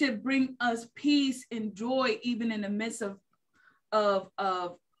should bring us peace and joy, even in the midst of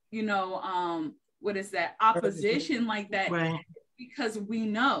what is that, opposition like that, because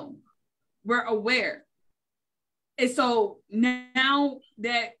we're aware. And so now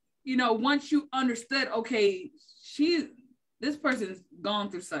that, once you understood, okay, this person's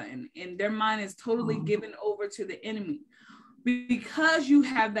gone through something and their mind is totally given over to the enemy, because you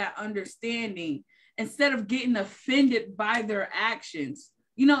have that understanding. Instead of getting offended by their actions,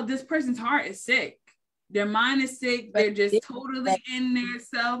 this person's heart is sick. Their mind is sick. They're just totally in their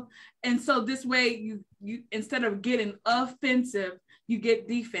self. And so this way, you instead of getting offensive, you get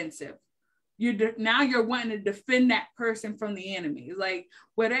defensive. Now you're wanting to defend that person from the enemy. Like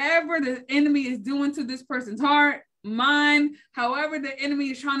whatever the enemy is doing to this person's heart, mind, however the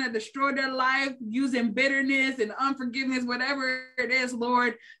enemy is trying to destroy their life using bitterness and unforgiveness, whatever it is,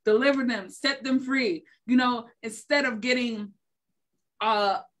 Lord, deliver them, set them free, instead of getting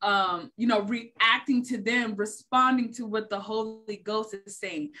reacting to them, responding to what the Holy Ghost is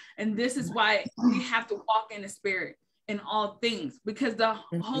saying. And this is why we have to walk in the Spirit in all things, because the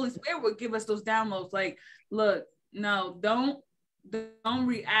Holy Spirit will give us those downloads like, look, no, don't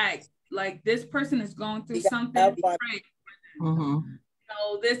react. Like this person is going through something.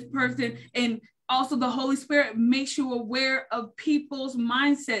 This person, and also the Holy Spirit makes you aware of people's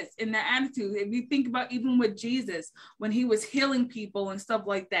mindsets and their attitude. If you think about even with Jesus, when he was healing people and stuff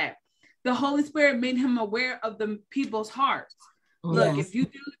like that, the Holy Spirit made him aware of the people's hearts. Look, if you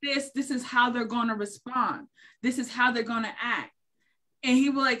do this is how they're going to respond. This is how they're going to act. And he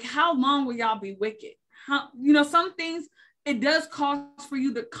was like, how long will y'all be wicked? Some things, it does cause for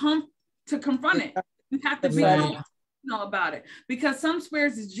you to confront it. You have to be about it, because some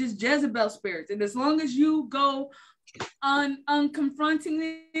spirits is just Jezebel spirits, and as long as you go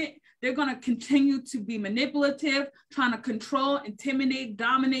unconfronting it, they're going to continue to be manipulative, trying to control, intimidate,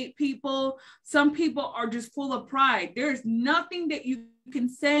 dominate people. Some people are just full of pride. There's nothing that you can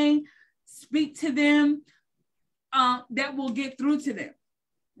say, speak to them that will get through to them,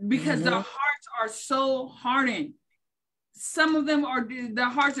 because their hearts are so hardened. Some of them their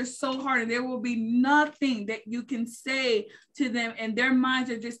hearts are so hard, and there will be nothing that you can say to them, and their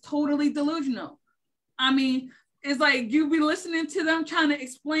minds are just totally delusional. I mean, it's like you be listening to them trying to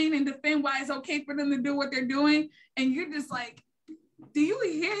explain and defend why it's okay for them to do what they're doing, and you're just like, do you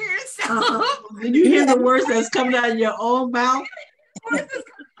hear yourself? Did you hear the words that's coming out of your own mouth? It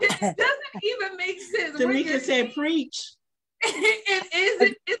doesn't even make sense. Tamika said, preach.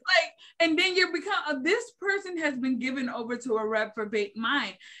 It's like, and then you're this person has been given over to a reprobate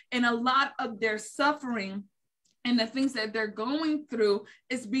mind, and a lot of their suffering and the things that they're going through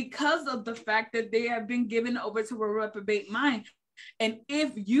is because of the fact that they have been given over to a reprobate mind. And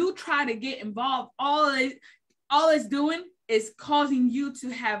if you try to get involved, all it's doing is causing you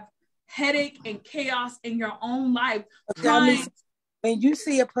to have headache and chaos in your own life. When you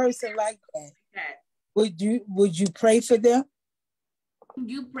see a person like that, would you pray for them?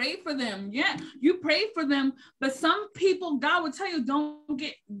 You pray for them. Yeah, you pray for them. But some people, God will tell you, don't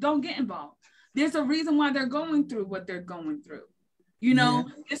get involved. There's a reason why they're going through what they're going through. You know,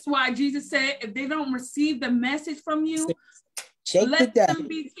 that's why Jesus said, if they don't receive the message from you, let them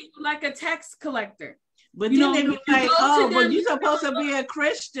be like a tax collector. But then they be like, oh, but you're supposed to be a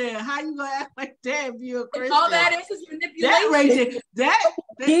Christian. How you gonna act like that if you're a Christian? All that is manipulation. That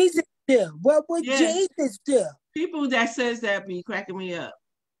Jesus do. What would Jesus do? People that says that be cracking me up.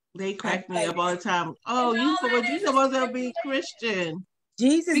 They crack me up all the time. Oh, you supposed to be Christian.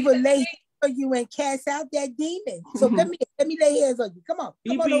 Jesus will lay for you and cast out that demon. So come here, let me lay hands on you. Come on.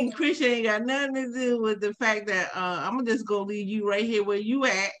 You being Christian ain't got nothing to do with the fact that I'm gonna just go leave you right here where you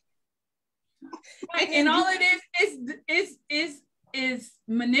at. Right, and all it is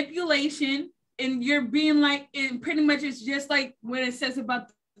manipulation, and you're being like, it pretty much it's just like when it says about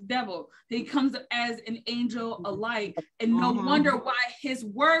the devil, he comes as an angel of light, and no wonder why his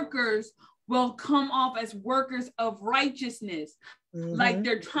workers will come off as workers of righteousness, like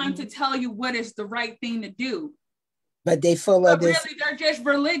they're trying to tell you what is the right thing to do. But they full of this. Really, they're just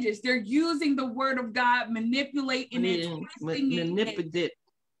religious. They're using the word of God, manipulating it,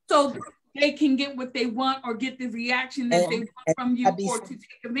 so they can get what they want or get the reaction that they want from you, or to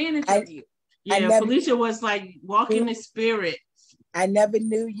take advantage of you. Yeah, Felicia was like walking the spirit. I never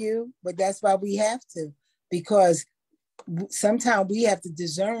knew you, but that's why we have to, because sometimes we have to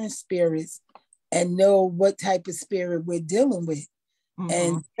discern spirits and know what type of spirit we're dealing with.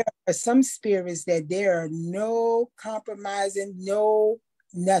 And there are some spirits that there are no compromising, no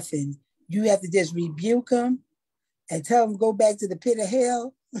nothing. You have to just rebuke them and tell them go back to the pit of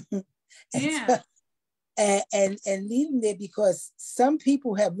hell. and leave them there, because some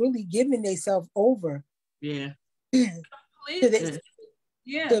people have really given themselves over.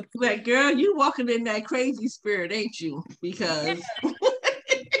 Like, girl, you walking in that crazy spirit, ain't you? Because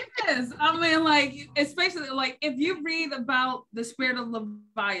yes, I mean, like, especially like if you read about the spirit of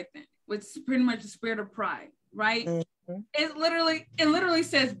Leviathan, which is pretty much the spirit of pride, right? It literally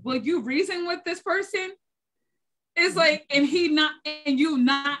says, will you reason with this person? It's like, and you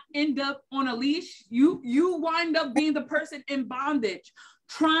not end up on a leash. You wind up being the person in bondage,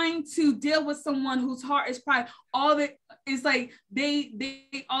 trying to deal with someone whose heart is pride. All that is like they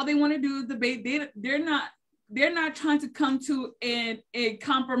all they want to do is debate. They're not trying to come to a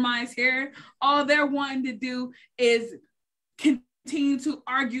compromise here. All they're wanting to do is continue to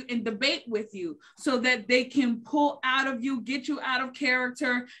argue and debate with you so that they can pull out of you, get you out of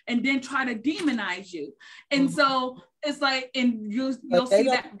character, and then try to demonize you. And so it's like, and you'll see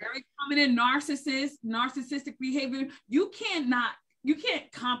that very common in narcissistic behavior. You can't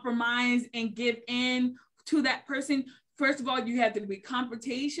compromise and give in to that person. First of all, you have to be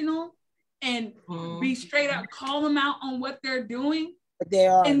confrontational and be straight up, call them out on what they're doing.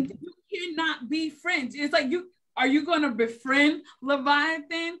 And you cannot be friends. It's like, are you going to befriend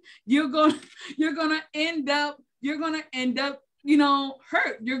Leviathan? You're going to end up,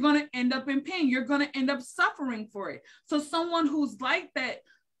 hurt. You're going to end up in pain. You're going to end up suffering for it. So someone who's like that,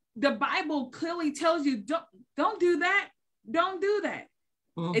 the Bible clearly tells you, don't do that. Don't do that.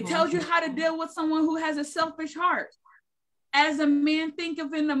 It tells you how to deal with someone who has a selfish heart. As a man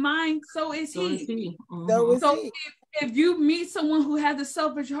thinketh in the mind, so is he. So if you meet someone who has a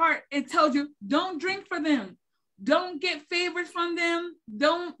selfish heart, it tells you, don't drink for them. Don't get favors from them.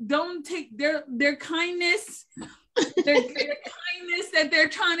 Don't take their kindness, their kindness that they're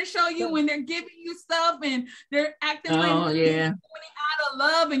trying to show you when they're giving you stuff and they're acting like out of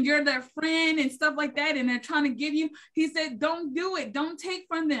love and you're their friend and stuff like that, and they're trying to give you. He said, don't do it. Don't take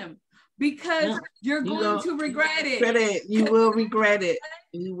from them, because you're going to regret it. You will regret it.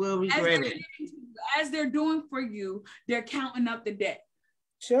 You will regret it. As they're doing for you, they're counting up the debt.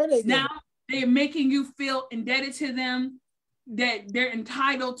 Sure they do. Now they're making you feel indebted to them, that they're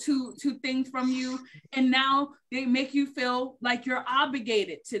entitled to things from you. And now they make you feel like you're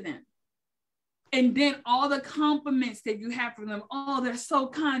obligated to them. And then all the compliments that you have from them, oh, they're so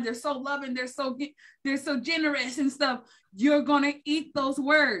kind, they're so loving, they're so generous and stuff. You're going to eat those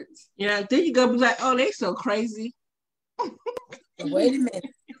words. Yeah, then you're going to be like, oh, they so crazy. Wait a minute.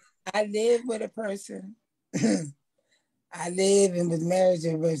 I live with a person. I live and was married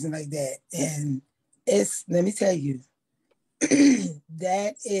to a person like that. And let me tell you,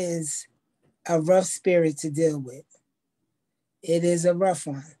 that is a rough spirit to deal with. It is a rough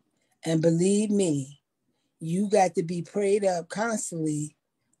one. And believe me, you got to be prayed up constantly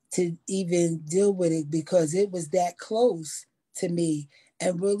to even deal with it, because it was that close to me.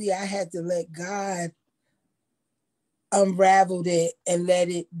 And really, I had to let God unravel it and let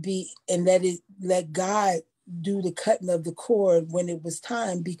God do the cutting of the cord when it was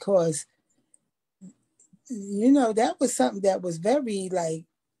time, because that was something that was very like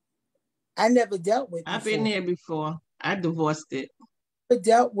I never dealt with before. I've been there before. I divorced it. I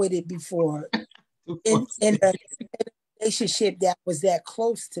dealt with it before in a relationship that was that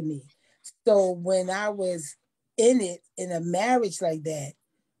close to me. So when I was in it, in a marriage like that,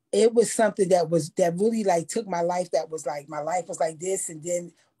 it was something that really like took my life. That was like, my life was like this. And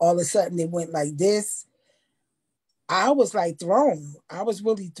then all of a sudden it went like this. I was like thrown. I was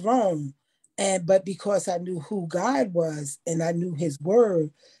really thrown. But because I knew who God was and I knew his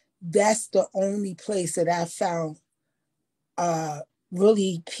word, that's the only place that I found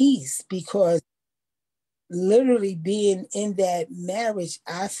really peace, because literally being in that marriage,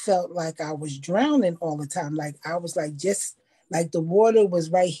 I felt like I was drowning all the time. Like I was like, just like the water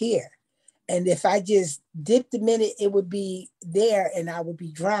was right here. And if I just dipped a minute, it would be there and I would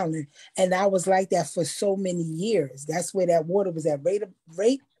be drowning. And I was like that for so many years. That's where that water was at,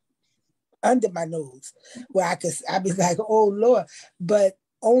 right under my nose, where I'd be like, oh Lord. But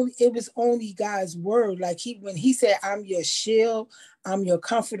it was only God's word. Like when he said, I'm your shield, I'm your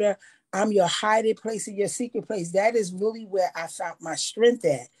comforter, I'm your hiding place and your secret place. That is really where I found my strength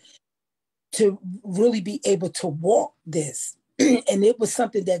at, to really be able to walk this. And it was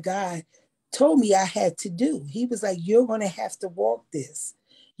something that God told me I had to do. He was like, you're going to have to walk this.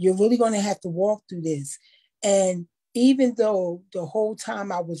 You're really going to have to walk through this. And even though the whole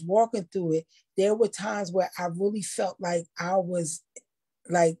time I was walking through it, there were times where I really felt like I was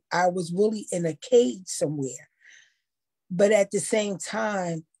really in a cage somewhere. But at the same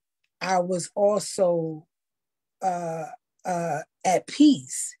time, I was also at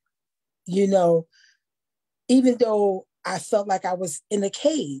peace, even though I felt like I was in a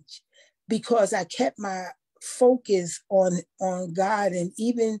cage, because I kept my focus on God. And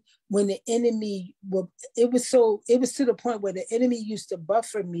even when the enemy it was to the point where the enemy used to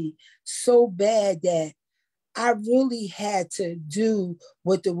buffer me so bad that I really had to do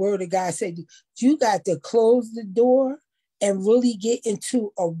what the word of God said. You got to close the door and really get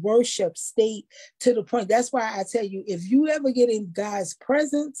into a worship state, to the point. That's why I tell you, if you ever get in God's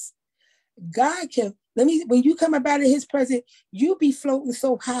presence, God can, when you come about in his presence, you be floating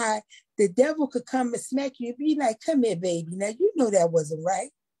so high, the devil could come and smack you and be like, come here, baby. Now, you know that wasn't right.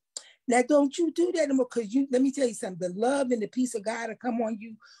 Now, don't you do that anymore, because let me tell you something, the love and the peace of God will come on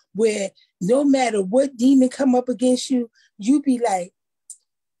you, where no matter what demon come up against you, you be like,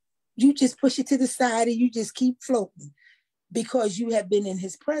 you just push it to the side and you just keep floating, because you have been in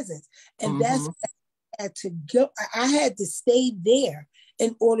his presence. And that's what I had to go. I had to stay there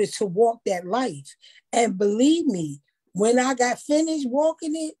in order to walk that life. And believe me, when I got finished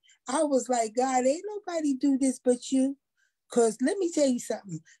walking it, I was like, God, ain't nobody do this but you. Because let me tell you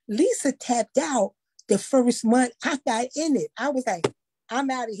something, Lisa tapped out the first month I got in it. I was like, I'm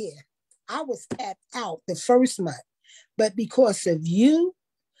out of here. I was tapped out the first month. But because of you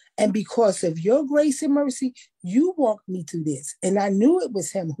and because of your grace and mercy, you walked me through this. And I knew it was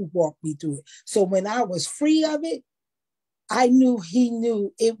him who walked me through it. So when I was free of it, I knew he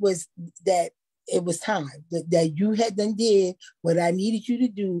knew it was time, that you had done did what I needed you to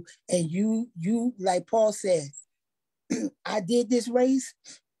do. And you, like Paul said, I did this race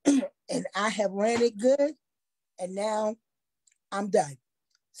and I have ran it good, and now I'm done.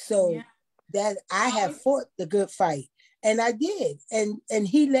 So that I have fought the good fight, and I did. And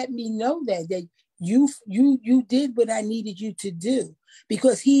he let me know that you did what I needed you to do,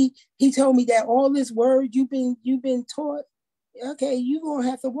 because he told me that all this word you've been taught, okay, you're gonna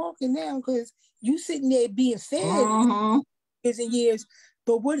have to walk it now, because you sitting there being fed years and years.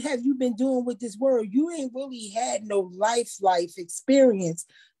 But what have you been doing with this word? You ain't really had no life experience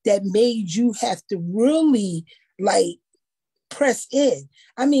that made you have to really like press in.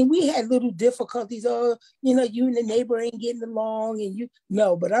 I mean, we had little difficulties. Oh, you and the neighbor ain't getting along,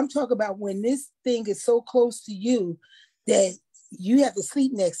 and but I'm talking about when this thing is so close to you that you have to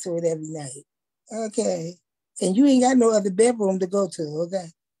sleep next to it every night. Okay. And you ain't got no other bedroom to go to. Okay.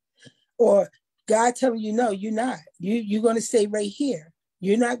 Or God telling you, no, you're not. You're going to stay right here.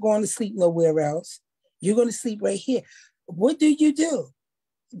 You're not going to sleep nowhere else. You're going to sleep right here. What do you do?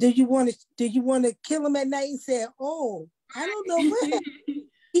 Do you want to kill him at night and say, oh, I don't know what happened.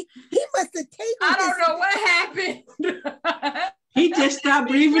 He must have taken I don't know what happened. He just stopped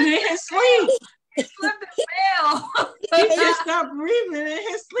breathing in his sleep. He slipped and fell. He just stopped breathing in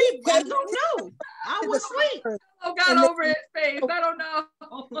his sleep. I don't know. I was asleep. Oh, got over his face. I don't know.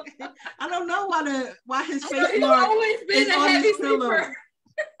 I don't know why his face he's mark always been is a on heavy his pillow. sleeper.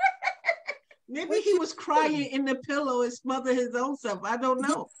 Maybe he was crying in the pillow and smothered his own self. I don't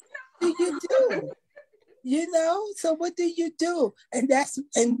know. What do you do? So what do you do? And that's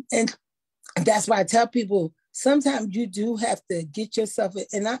why I tell people sometimes you do have to get yourself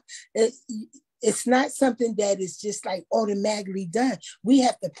it, it's not something that is just like automatically done. We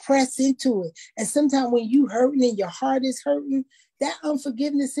have to press into it. And sometimes when you hurting and your heart is hurting, that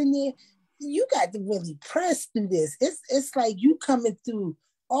unforgiveness in there, you got to really press through this. It's like you coming through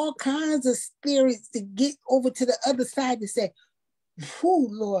all kinds of spirits to get over to the other side to say, "Whew,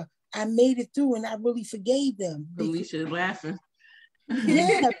 Lord, I made it through and I really forgave them." Alicia laughing.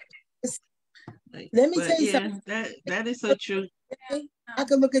 Yeah. Let me tell you something. That is so true. I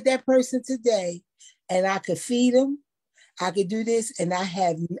could look at that person today and I could feed them. I could do this and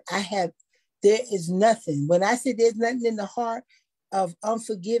there is nothing. When I say there's nothing in the heart of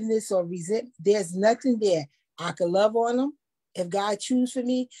unforgiveness or resentment, there's nothing there. I could love on them. If God chooses for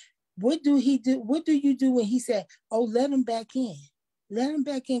me, what do he do? What do you do when he said, oh, let them back in? Let them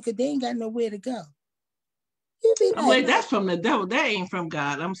back in because they ain't got nowhere to go. You be like, wait, that's from the devil. That ain't from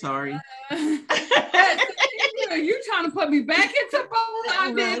God. I'm sorry. You trying to put me back into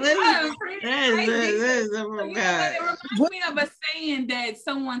bondage? It reminds me of a saying that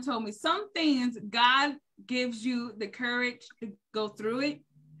someone told me. Some things God gives you the courage to go through it,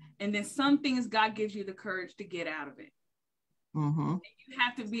 and then some things God gives you the courage to get out of it. Mm-hmm. You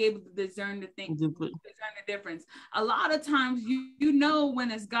have to be able to discern the difference. A lot of times, you know when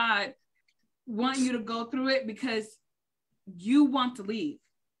it's God want you to go through it because you want to leave.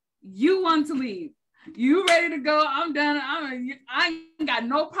 You want to leave. You ready to go? I'm done. I ain't got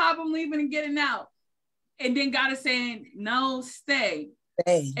no problem leaving and getting out. And then God is saying, no, stay.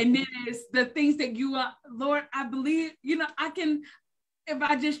 And then it's the things that you are, Lord, I believe, I can, if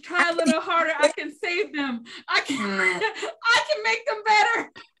I just try a little harder, I can save them. I can make them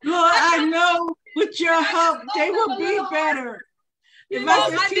better. Lord, I know with your help, they will be better. If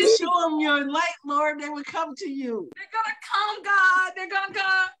I just show them your light, Lord, they will come to you. They're going to come, God. They're going to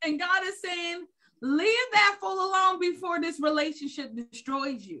come. And God is saying, leave that fool alone before this relationship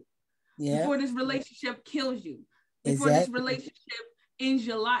destroys you. Yeah. Before this relationship kills you. Before this relationship ends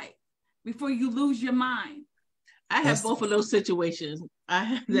your life. Before you lose your mind. I have both of those situations. I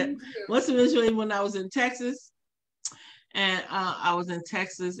had that one situation when I was in Texas. And I was in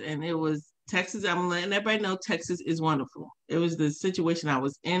Texas and it was Texas. I'm letting everybody know Texas is wonderful. It was the situation I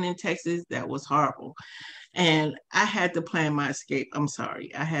was in Texas that was horrible. And I had to plan my escape. I'm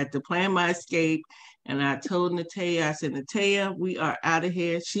sorry. I had to plan my escape. And I told Natalia, I said, Natalia, we are out of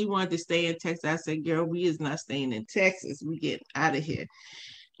here. She wanted to stay in Texas. I said, girl, we is not staying in Texas. We getting out of here.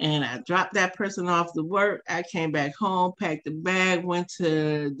 And I dropped that person off to work. I came back home, packed the bag, went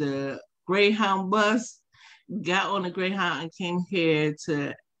to the Greyhound bus, got on the Greyhound and came here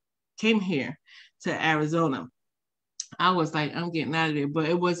to Arizona. I was like, I'm getting out of there. But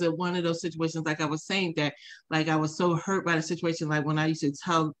it was one of those situations, like I was saying, that like I was so hurt by the situation. Like when I used to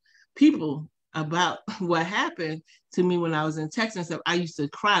tell people about what happened to me when I was in Texas and stuff, I used to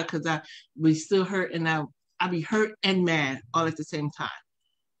cry because I was still hurt and I'd be hurt and mad all at the same time.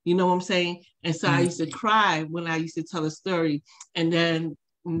 You know what I'm saying? And so I used to cry when I used to tell a story. And then,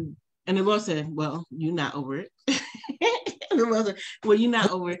 and the Lord said, well, you're not over it. And the Lord said, well, you're not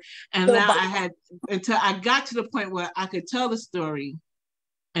over it. And now I had, until I got to the point where I could tell the story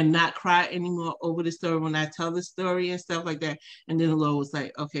and not cry anymore over the story when I tell the story and stuff like that. And then the Lord was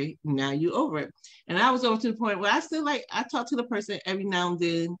like, okay, now you over it. And I was over to the point where I still I talk to the person every now and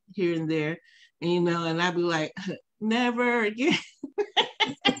then, here and there, and, and I'd be like, never again.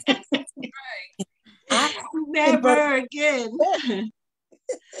 Never again.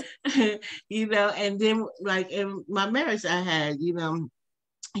 And then like in my marriage I had,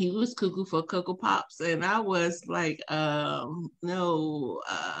 he was cuckoo for Cocoa Pops and I was like, no,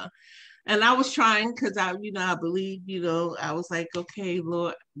 and I was trying because I believe, I was like, okay,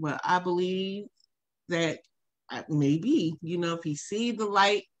 Lord, well, I believe that maybe, if he see the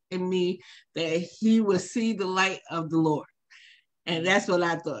light in me, that he will see the light of the Lord. And that's what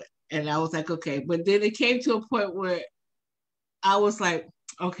I thought. And I was like, okay. But then it came to a point where I was like,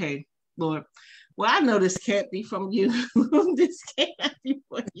 okay, Lord, well, I know this can't be from you. This can't be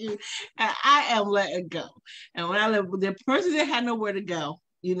from you. And I am letting go. And when I left, the person that had nowhere to go,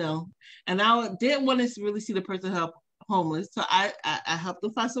 and I didn't want to really see the person help homeless. So I helped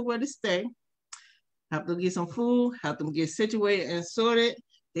them find somewhere to stay, helped them get some food, helped them get situated and sorted.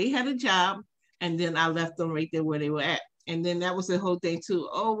 They had a job. And then I left them right there where they were at. And then that was the whole thing too.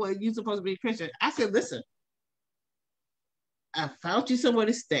 Oh, well, you're supposed to be a Christian. I said, listen, I found you somewhere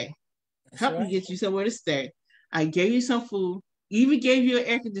to stay. Help me get you somewhere to stay. I gave you some food. Even gave you an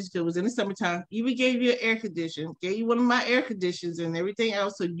air conditioner. It was in the summertime. Even gave you an air conditioner. Gave you one of my air conditioners and everything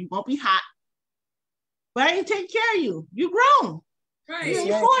else so you won't be hot. but I ain't take care of you. You grown. Right. You're in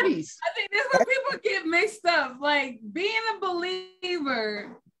your 40s. I think that's where people get mixed up. Like, being a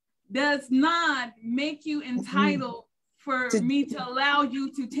believer does not make you entitled for me to allow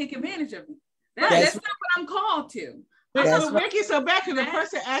you to take advantage of me. That's not what I'm called to. So back to the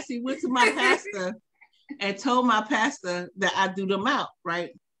person actually went to my pastor and told my pastor that I do them out,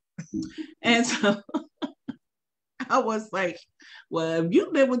 right? And so I was like, well, if you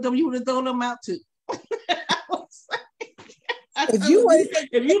live with them, you would have thrown them out too. If you live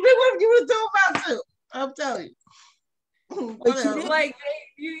with them, you would have thrown them out too. I'm telling you. It's like,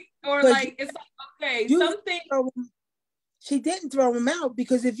 okay, something. She didn't throw him out,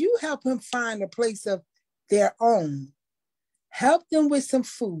 because if you help him find a place of their own, help them with some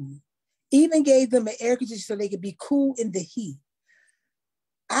food, even gave them an air conditioner so they could be cool in the heat,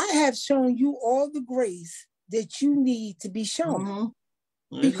 I have shown you all the grace that you need to be shown.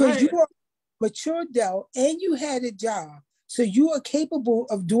 Because you are a mature adult and you had a job. So you are capable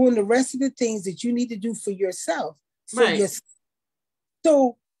of doing the rest of the things that you need to do for yourself. So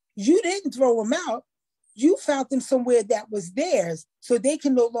you didn't throw them out. You found them somewhere that was theirs, so they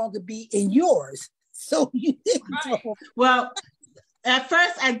can no longer be in yours. So you didn't throw them. Well, at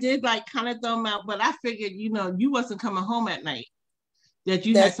first I did like kind of throw them out, but I figured, you wasn't coming home at night, that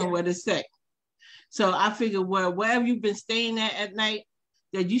you had somewhere to stay. So I figured, well, wherever you've been staying at night,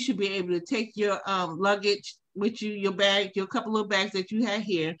 that you should be able to take your luggage with you, your bag, your couple of bags that you had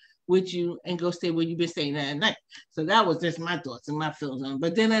here with you, and go stay where you've been staying at night. So that was just my thoughts and my feelings on it.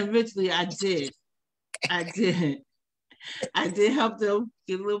 But then eventually I did help them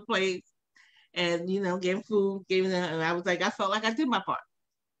get a little place and, give them food, gave them, and I was like, I felt like I did my part.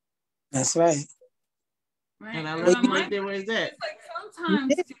 That's right. And I love right there where it's at. It's like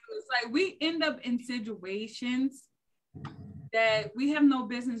sometimes too, it's like we end up in situations that we have no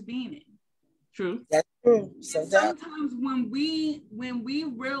business being in. True. That's true. So sometimes when we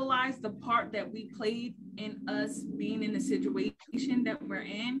realize the part that we played in us being in the situation that we're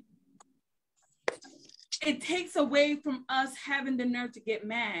in, it takes away from us having the nerve to get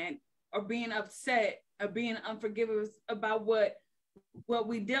mad or being upset or being unforgiving about what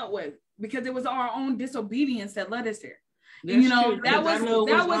we dealt with, because it was our own disobedience that led us there. That's and, true, that was what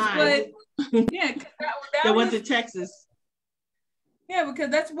that went to Texas. Yeah, because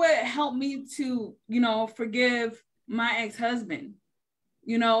that's what helped me to, forgive my ex-husband.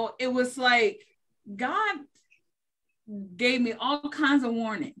 It was like God gave me all kinds of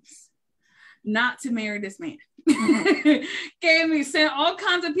warnings not to marry this man. Sent all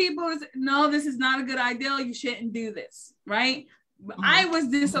kinds of people. No, this is not a good idea. You shouldn't do this, right? But I was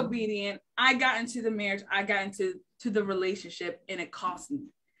disobedient. I got into the marriage. I got into the relationship, and it cost me.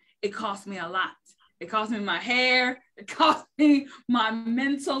 It cost me a lot. It cost me my hair. It cost me my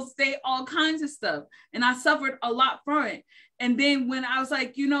mental state, all kinds of stuff. And I suffered a lot from it. And then when I was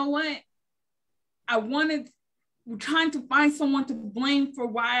like, you know what? Trying to find someone to blame for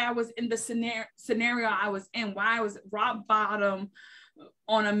why I was in the scenario I was in, why I was rock bottom,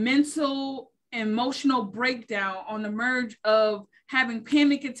 on a mental, emotional breakdown, on the merge of having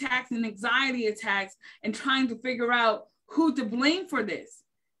panic attacks and anxiety attacks, and trying to figure out who to blame for this.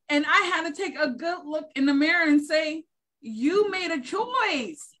 And I had to take a good look in the mirror and say, you made a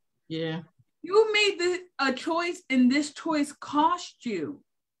choice. Yeah. You made a choice, and this choice cost you.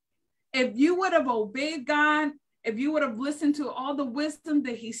 If you would have obeyed God, if you would have listened to all the wisdom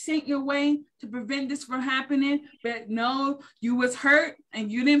that he sent your way to prevent this from happening, but no, you was hurt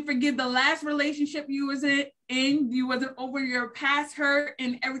and you didn't forgive the last relationship you was in, you wasn't over your past hurt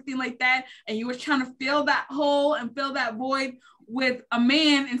and everything like that, and you was trying to fill that hole and fill that void with a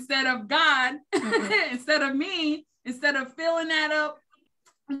man instead of God, instead of me, instead of filling that up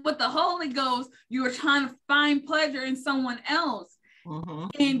with the Holy Ghost, you were trying to find pleasure in someone else.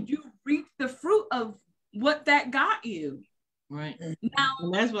 And you reap the fruit of what that got you. Right. Now,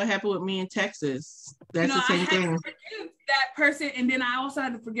 and that's what happened with me in Texas. That's the same thing. That person, and then I also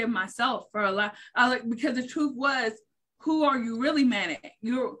had to forgive myself for a lot. Because the truth was, who are you really mad at?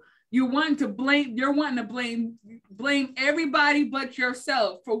 You're wanting to blame everybody but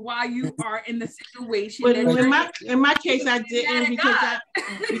yourself for why you are in the situation. But in my case, I didn't,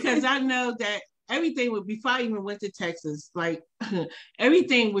 because I know that everything would, before I even went to Texas, like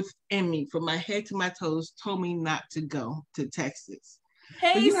everything within me, from my head to my toes, told me not to go to Texas.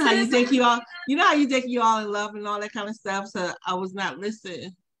 Hey, but you know how you think you all in love and all that kind of stuff. So I was not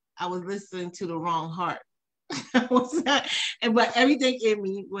listening. I was listening to the wrong heart. But everything in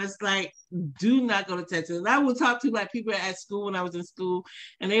me was like, do not go to Texas. And I would talk to like people at school when I was in school,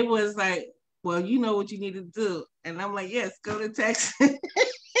 and they was like, well, you know what you need to do. And I'm like, yes, go to Texas.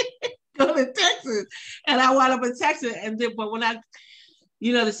 Go in Texas, and I wound up in Texas. And then, but when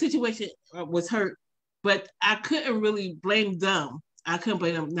the situation was hurt, but I couldn't really blame them. I couldn't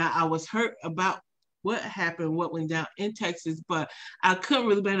blame them. Now I was hurt about what happened, what went down in Texas, but I couldn't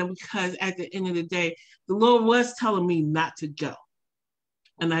really blame them because at the end of the day, the Lord was telling me not to go,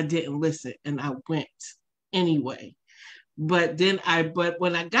 and I didn't listen, and I went anyway. But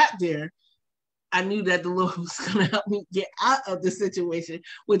when I got there, I knew that the Lord was going to help me get out of the situation,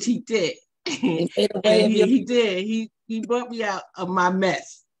 which He did. And he did. He brought me out of my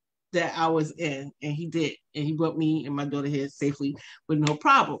mess that I was in, and He did. And He brought me and my daughter here safely with no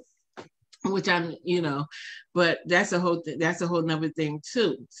problem. Which but that's a whole nother thing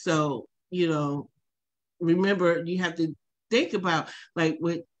too. So, remember, you have to think about, like,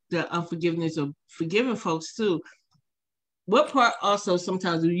 with the unforgiveness of forgiving folks too. What part also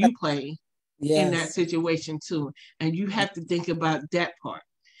sometimes do you play in that situation too? And you have to think about that part.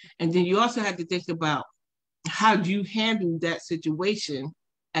 And then you also have to think about how do you handle that situation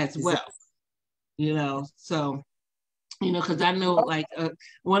as well. So, because I know, like,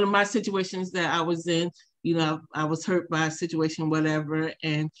 one of my situations that I was in, I was hurt by a situation, whatever.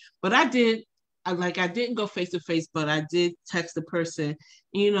 But I didn't go face to face, but I did text the person,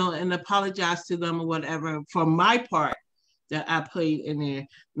 and apologize to them or whatever for my part that I played in there.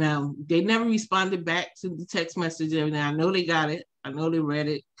 Now, they never responded back to the text message. And I know they got it. I know they read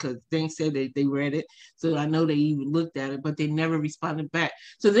it because they said they read it. So I know they even looked at it, but they never responded back.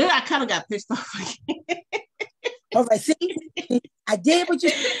 So then I kind of got pissed off again. All right, see, I did what you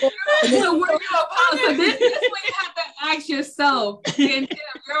said. So were you apologizing? This is what you have to ask yourself in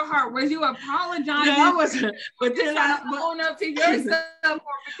your heart. Was you apologizing? No, I wasn't. But then I own up to yourself, or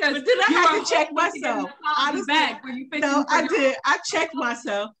because but then I had to check myself. Honestly, no, I did. I checked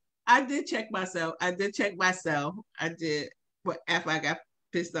myself. I did check myself. But after I got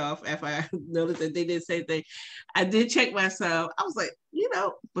pissed off, after I noticed that they didn't say anything, I did check myself. I was like,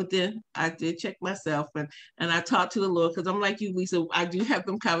 but then I did check myself, and I talked to the Lord, because I'm like you, Lisa. I do have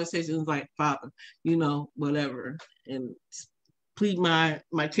them conversations like, Father, whatever, and plead my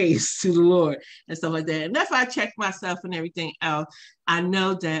case to the Lord and stuff like that. And if I check myself and everything else, I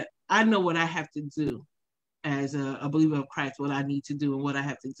know what I have to do as a believer of Christ, what I need to do and what I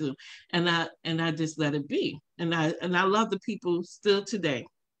have to do. And I just let it be. And I love the people still today,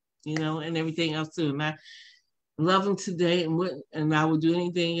 and everything else too. And I love them today, and I will do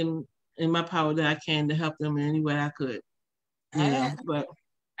anything in my power that I can to help them in any way I could. But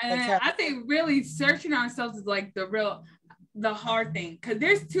I think really searching ourselves is like the hard thing, because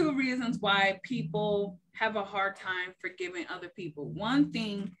there's two reasons why people have a hard time forgiving other people. One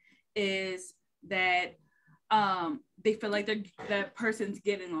thing is that they feel like that person's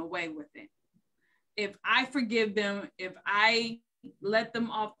getting away with it. If I forgive them, if I let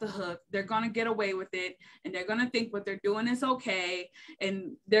them off the hook, they're going to get away with it, and they're going to think what they're doing is okay,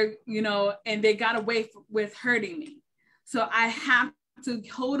 and they're, and they got away with hurting me. So I have to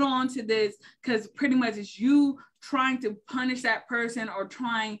hold on to this, because pretty much it's you trying to punish that person, or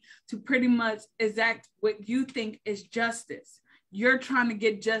trying to pretty much exact what you think is justice. You're trying to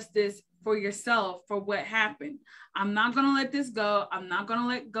get justice for yourself for what happened. I'm not going to let this go. I'm not going to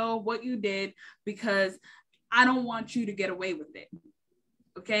let go of what you did, because I don't want you to get away with it.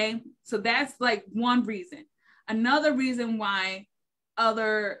 Okay. So that's like one reason. Another reason why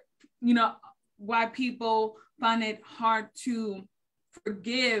why people find it hard to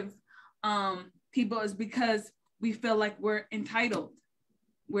forgive people is because we feel like we're entitled.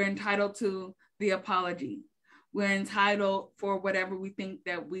 We're entitled to the apology. We're entitled for whatever we think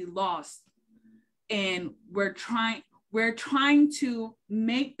that we lost. And we're trying to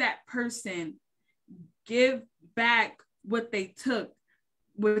make that person give back what they took,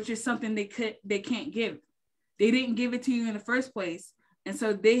 which is something they can't give. They didn't give it to you in the first place. And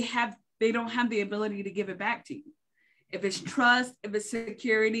so they don't have the ability to give it back to you. If it's trust, if it's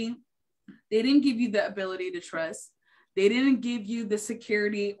security, they didn't give you the ability to trust. They didn't give you the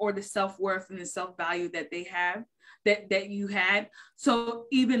security or the self-worth and the self-value that they have, that you had. So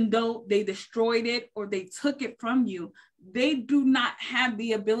even though they destroyed it or they took it from you, they do not have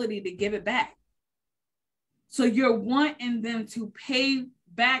the ability to give it back. So you're wanting them to pay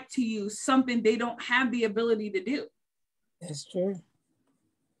back to you something they don't have the ability to do. That's true.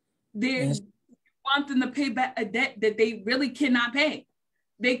 They want them to pay back a debt that they really cannot pay.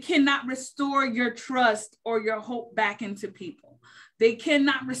 They cannot restore your trust or your hope back into people. They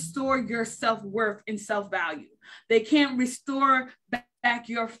cannot restore your self-worth and self-value. They can't restore back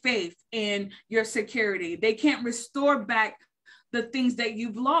your faith and your security. They can't restore back the things that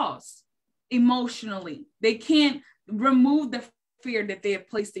you've lost emotionally. They can't remove the fear that they have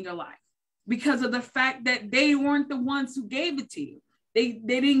placed in your life. because of the fact that they weren't the ones who gave it to you. They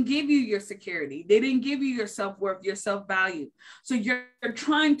didn't give you your security. They didn't give you your self-worth, your self-value. So you're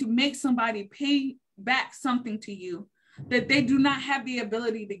trying to make somebody pay back something to you that they do not have the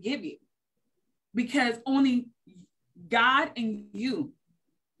ability to give you, because only God and you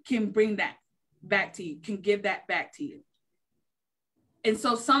can bring that back to you, can give that back to you. And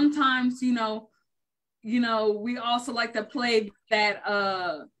so sometimes, we also like to play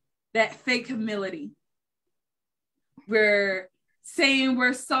that fake humility. We're saying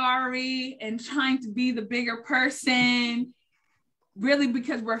we're sorry and trying to be the bigger person, really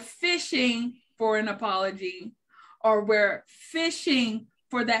because we're fishing for an apology, or we're fishing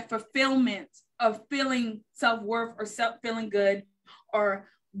for that fulfillment of feeling self-worth or feeling good, or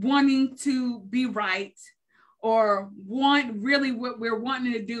wanting to be right, or really what we're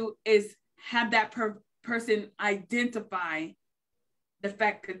wanting to do is have that person identify the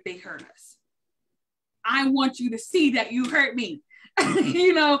fact that they hurt us. I want you to see that you hurt me.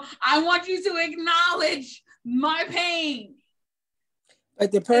 I want you to acknowledge my pain.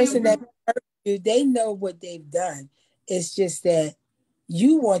 But the person that hurt you, they know what they've done. It's just that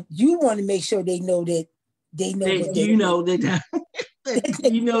you want to make sure they know that they know what they know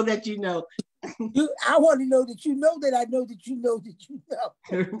that you know that you know. I want to know that you know that I know that you know that you know.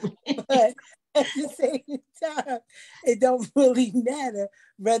 But at the same time, it don't really matter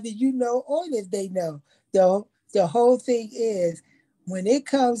whether you know or if they know. The whole thing is, when it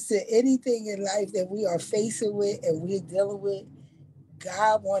comes to anything in life that we are facing with and we're dealing with,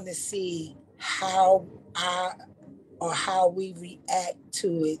 God wants to see how we react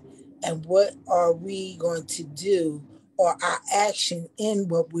to it, and what are we going to do, or our action in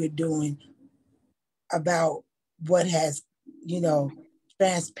what we're doing about what has,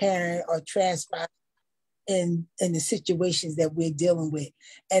 transparent or transpired in the situations that we're dealing with.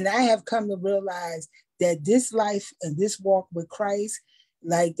 And I have come to realize that this life and this walk with Christ,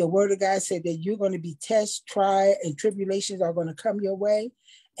 like the word of God said, that you're going to be tested, tried, and tribulations are going to come your way.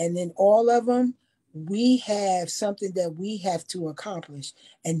 And in all of them, we have something that we have to accomplish.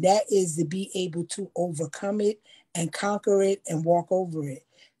 And that is to be able to overcome it and conquer it and walk over it.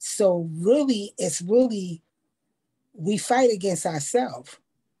 So really, we fight against ourselves.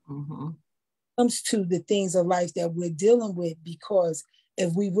 Mm-hmm. Comes to the things of life that we're dealing with, because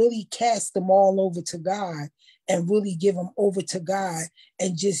if we really cast them all over to God and really give them over to God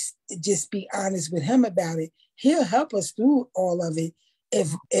and just be honest with him about it, he'll help us through all of it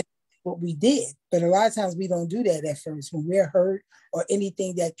if what we did. But a lot of times we don't do that at first. When we're hurt or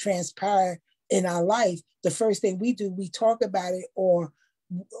anything that transpired in our life, the first thing we do, we talk about it, or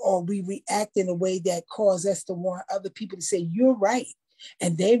we react in a way that causes us to want other people to say, you're right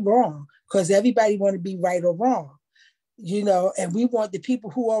and they're wrong, because everybody want to be right or wrong, and we want the people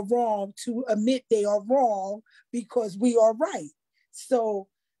who are wrong to admit they are wrong because we are right. So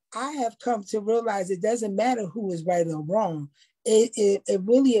I have come to realize it doesn't matter who is right or wrong. It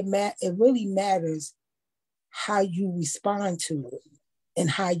really matters how you respond to it and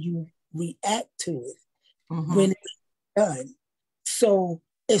how you react to it when it's done. So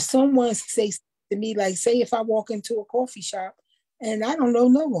if someone says to me, like, say if I walk into a coffee shop and I don't know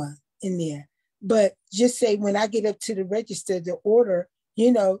no one in there, but just say when I get up to the register to order,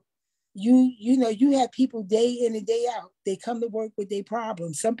 you have people day in and day out. They come to work with their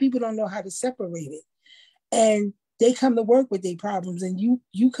problems. Some people don't know how to separate it, and they come to work with their problems. And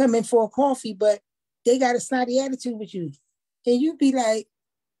you come in for a coffee, but they got a snotty attitude with you, and you be like,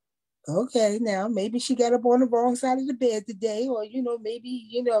 okay, now maybe she got up on the wrong side of the bed today, or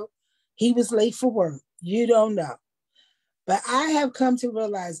maybe he was late for work. You don't know. But I have come to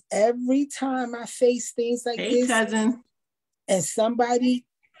realize every time I face things like this, cousin, and somebody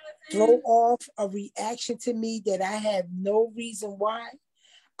throw off a reaction to me that I have no reason why,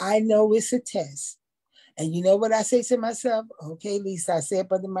 I know it's a test. And you know what I say to myself? Okay, Lisa, I say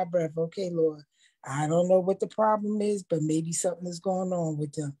up under my breath, okay, Lord, I don't know what the problem is, but maybe something is going on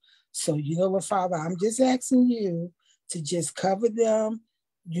with them. So you know what, Father, I'm just asking you to just cover them,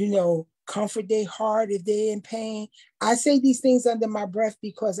 comfort their heart if they're in pain. I say these things under my breath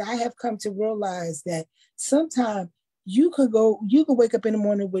because I have come to realize that sometimes you can wake up in the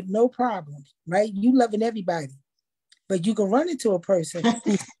morning with no problems, right? You loving everybody, but you can run into a person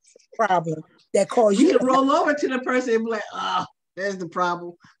who's a problem that calls you. You can roll over to the person and be like, oh, there's the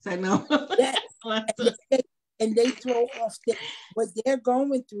problem. Say no. And they throw off what they're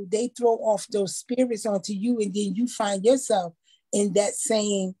going through. They throw off those spirits onto you, and then you find yourself in that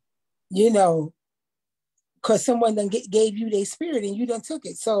same, because someone done gave you their spirit and you done took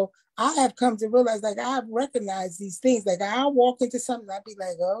it. So I have come to realize, like, I have recognized these things. Like, I'll walk into something, I'll be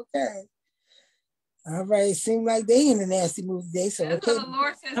like, okay, All right, it seems like they in a nasty mood today. So that's okay. what the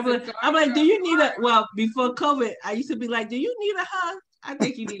Lord says. I'm like, do you need a? Well, before COVID, I used to be like, do you need a hug? I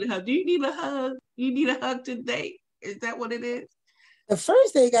think you need a hug. Do you need a hug? You need a hug today? Is that what it is? The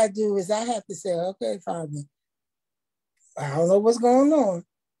first thing I do is I have to say, okay, Father, I don't know what's going on,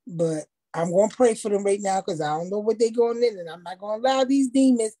 but I'm going to pray for them right now because I don't know what they're going in, and I'm not going to allow these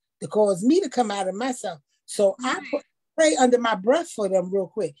demons to cause me to come out of myself. So I pray under my breath for them real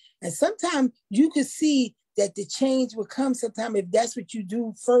quick. And sometimes you could see that the change will come sometime if that's what you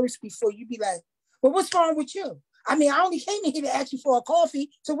do first before you be like, well, what's wrong with you? I mean, I only came in here to ask you for a coffee,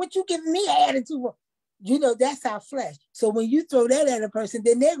 so what you giving me an attitude for? You know, that's our flesh. So when you throw that at a person,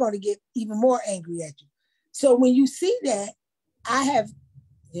 then they're going to get even more angry at you. So when you see that, I have,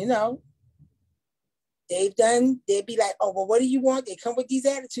 you know, they'd be like, oh, well, what do you want? They come with these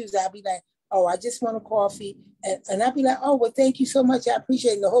attitudes. I'll be like, oh, I just want a coffee. And I'll be like, oh, well, thank you so much. I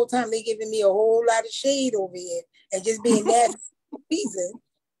appreciate it. And the whole time they giving me a whole lot of shade over here and just being nasty reason.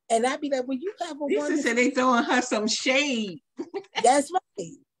 And I'd be like, well, you have a Lisa said they throwing her some shade. That's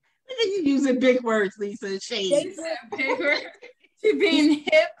right. You using big words, Lisa. Shade. Big words. She being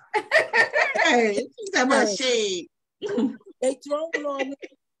hip. Hey, she's talking about shade. They throwing on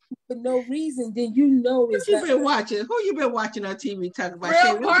for no reason, then you know it's what you been watching? Who you been watching on TV talking about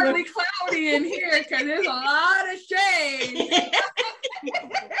real shade? partly cloudy in here because there's a lot of shade.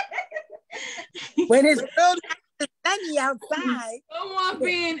 When it's real sunny outside. Someone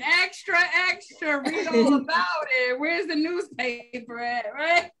being extra. Read all about it. Where's the newspaper at,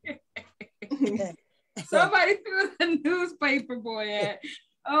 right? Somebody threw the newspaper boy at.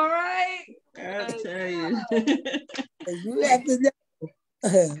 All right. I'll tell you. You have to know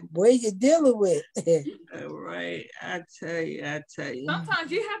what you're dealing with. All right. I tell you.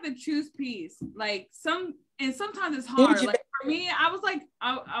 Sometimes you have to choose peace. Like sometimes it's hard. Like for me, I was like,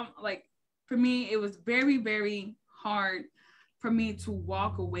 I'm like, for me, it was very, very hard for me to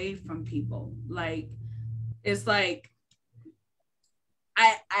walk away from people. Like, it's like,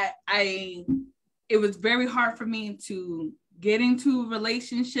 it was very hard for me to get into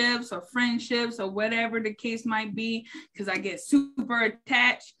relationships or friendships or whatever the case might be, because I get super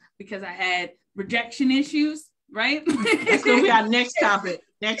attached because I had rejection issues, right? That's going to be our next topic.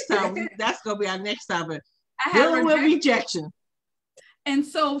 Next time, that's going to be our next topic. Dealing with rejection. And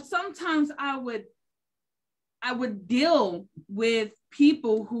so sometimes I would deal with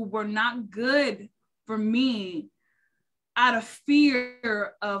people who were not good for me out of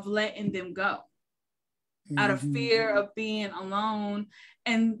fear of letting them go, out of fear of being alone.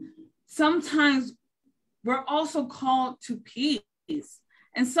 And sometimes we're also called to peace.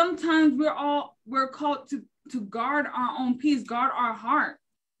 And sometimes we're called to guard our own peace, guard our heart,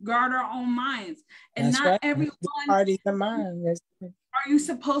 guard our own minds. And that's not right. Everyone the mind. Are you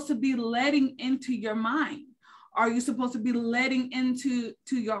supposed to be letting into your mind? Are you supposed to be letting into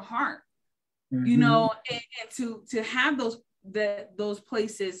your heart? You know, and to have those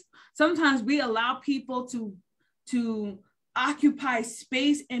places. Sometimes we allow people to occupy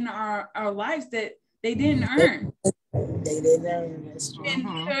space in our lives that they didn't earn. They didn't earn. That's true.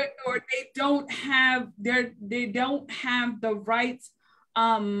 Or they don't have the right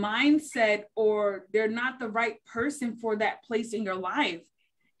mindset, or they're not the right person for that place in your life,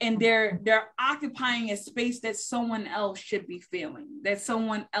 and they're occupying a space that someone else should be feeling, that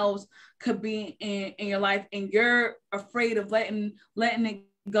someone else could be in your life, and you're afraid of letting it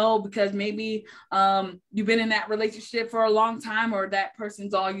go because maybe you've been in that relationship for a long time, or that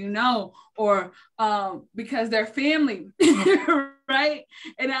person's all you know, or because they're family. Right?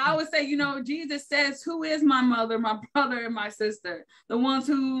 And I always say, you know, Jesus says, who is my mother, my brother, and my sister? The ones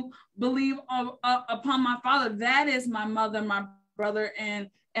who believe upon my Father, that is my mother, my brother, and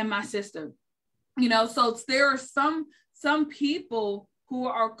my sister. You know, so there are some people who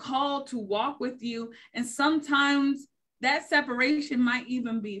are called to walk with you, and sometimes that separation might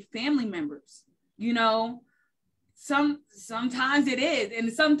even be family members. You know, sometimes it is,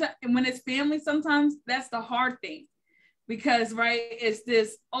 and sometimes when it's family, sometimes that's the hard thing. Because, right, it's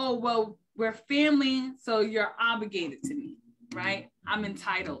this, oh, well, we're family, so you're obligated to me, right? I'm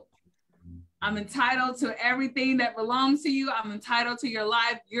entitled. I'm entitled to everything that belongs to you. I'm entitled to your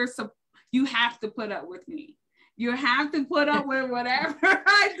life. You have to put up with me. You have to put up with whatever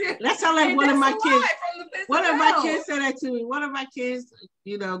I do. That's how, like, one of my kids said that to me. One of my kids,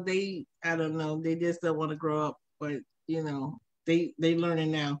 you know, I don't know, they just don't want to grow up, but, you know, they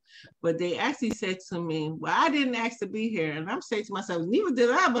learning now. But they actually said to me, well, I didn't ask to be here. And I'm saying to myself, neither did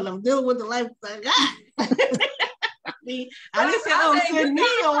I, but I'm dealing with the life I got. I didn't say, oh, send me,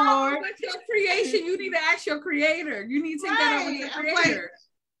 oh Lord. With your creation, you need to ask your creator. You need to take that over to your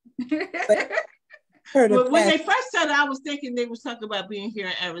creator. But when they first started, I was thinking they was talking about being here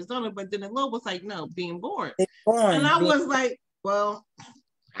in Arizona, but then the Lord was like, no, being born. And I was like, well,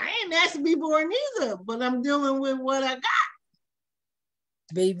 I ain't asked to be born either, but I'm dealing with what I got.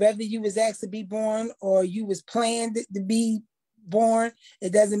 But whether you was asked to be born or you was planned to be born,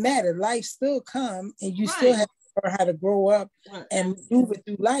 it doesn't matter. Life still come, and you still have to learn how to grow up and maneuver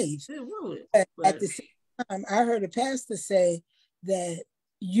through life. But at the same time, I heard a pastor say that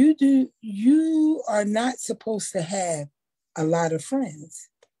you are not supposed to have a lot of friends.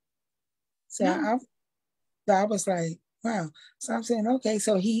 So I was like, wow. So I'm saying, okay.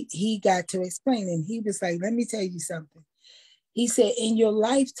 So he got to explain, and he was like, let me tell you something. He said, in your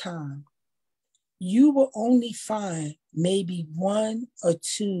lifetime, you will only find maybe 1 or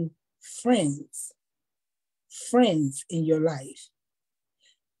 2 friends in your life,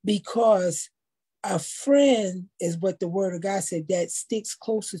 because a friend is what the word of God said, that sticks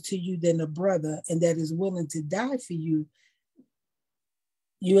closer to you than a brother and that is willing to die for you.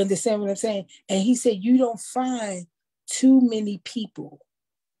 You understand what I'm saying? And he said, you don't find too many people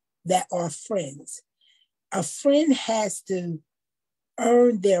that are friends. A friend has to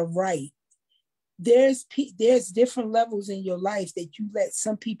earn their right. There's different levels in your life that you let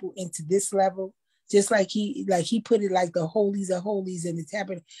some people into this level, just like he put it, like the holies of holies in the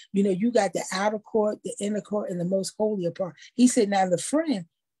tabernacle. You know, you got the outer court, the inner court, and the most holy part. He said, now the friend,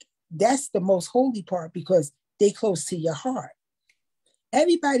 that's the most holy part, because they close to your heart.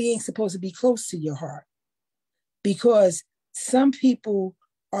 Everybody ain't supposed to be close to your heart, because some people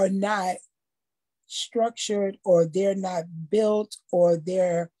are not structured, or they're not built, or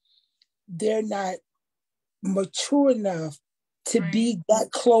they're not mature enough to be that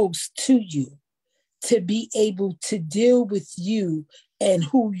close to you, to be able to deal with you and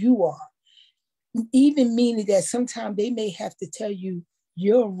who you are. Even meaning that sometimes they may have to tell you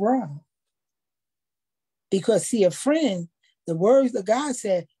you're wrong. Because see, a friend, the words of God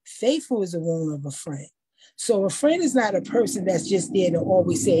said, faithful is the wound of a friend. So a friend is not a person that's just there to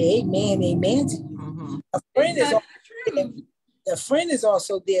always say amen, amen to you. Mm-hmm. A friend is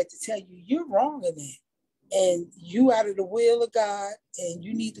also there to tell you you're wrong in that, and you out of the will of God, and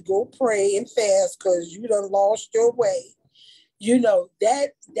you need to go pray and fast because you done lost your way. You know,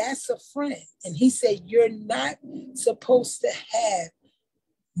 that's a friend. And he said you're not supposed to have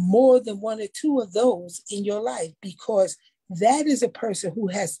more than 1 or 2 of those in your life, because that is a person who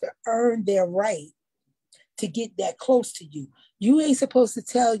has to earn their right to get that close to you. You ain't supposed to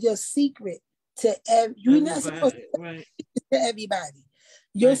tell your secret to you're not supposed to tell to everybody.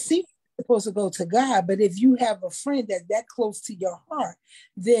 Your secret is supposed to go to God. But if you have a friend that's that close to your heart,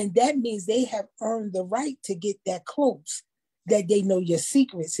 then that means they have earned the right to get that close, that they know your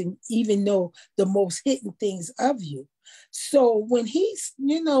secrets and even know the most hidden things of you. So when he's,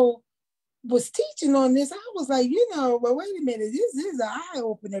 was teaching on this, I was like, well, wait a minute, this is an eye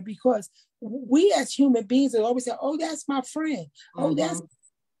opener, because we as human beings are always say, oh, that's my friend. Oh,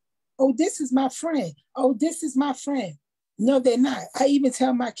 this is my friend. Oh, this is my friend. No, they're not. I even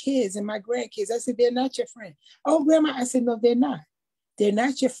tell my kids and my grandkids, I said, they're not your friend. Oh, grandma, I said, no, they're not. They're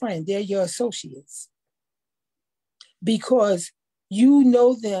not your friend. They're your associates. Because you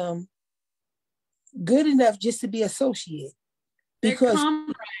know them good enough just to be associate. Because they're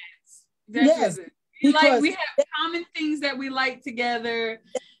comrades. Yes, because we have common things that we like together,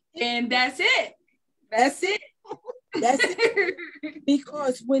 and that's it. That's it. That's it.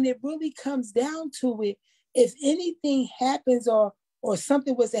 Because when it really comes down to it, if anything happens or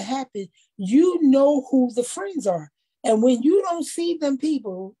something was to happen, you know who the friends are. And when you don't see them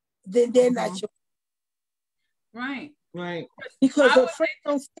people, then they're not your right. Because the friends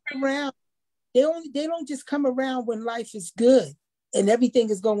don't stick around. They don't just come around when life is good and everything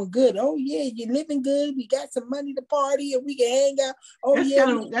is going good. Oh yeah, you're living good. We got some money to party and we can hang out.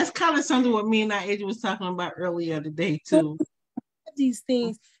 Oh that's kind of something what me and Asia was talking about earlier today too. These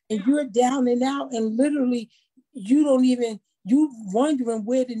things, and you're down and out, and literally you wondering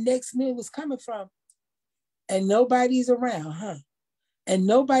where the next meal is coming from, and nobody's around, huh? And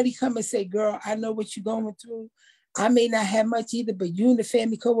nobody come and say, girl, I know what you're going through. I may not have much either, but you and the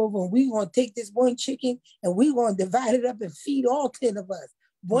family come over and we're going to take this one chicken and we're going to divide it up and feed all 10 of us.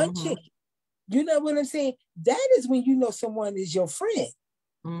 One chicken. You know what I'm saying? That is when you know someone is your friend.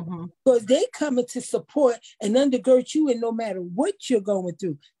 Because they coming to support and undergird you, and no matter what you're going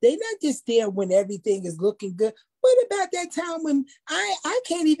through. They're not just there when everything is looking good. What about that time when I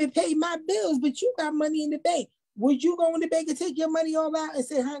can't even pay my bills, but you got money in the bank? Would you go in the bank and take your money all out and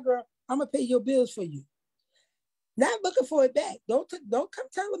say, hi, girl, I'm going to pay your bills for you? Not looking for it back. Don't come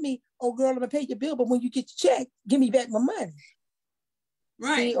telling me, oh, girl, I'm going to pay your bill, but when you get your check, give me back my money.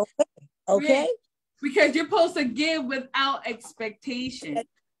 Right. See, okay. Because you're supposed to give without expectation.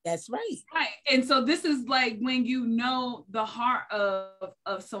 That's right. Right. And so this is like when you know the heart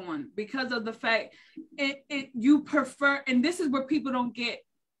of someone, because of the fact you prefer, and this is where people don't get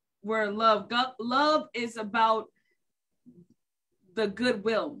where love is about the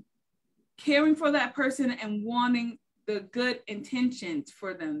goodwill, caring for that person and wanting the good intentions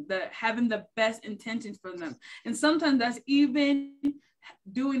for them, having the best intentions for them. And sometimes that's even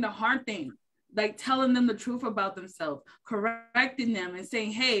doing the hard thing, like telling them the truth about themselves, correcting them and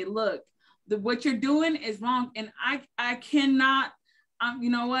saying, hey, look, what you're doing is wrong. And I cannot, you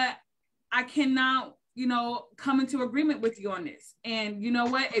know what? I cannot, come into agreement with you on this. And you know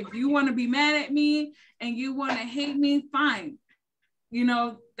what? If you want to be mad at me and you want to hate me, fine.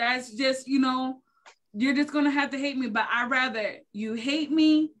 That's just, you're just going to have to hate me, but I'd rather you hate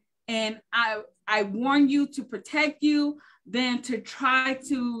me and I warn you to protect you than to try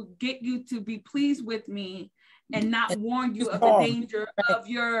to get you to be pleased with me and not warn you of the danger of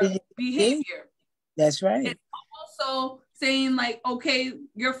your behavior. That's right. And also saying like, okay,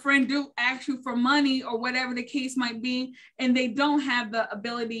 your friend do ask you for money or whatever the case might be, and they don't have the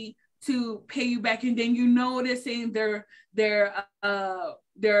ability to pay you back, and then they're saying they're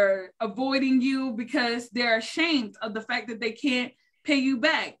avoiding you because they're ashamed of the fact that they can't pay you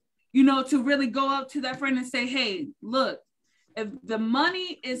back. To really go up to that friend and say, hey, look, if the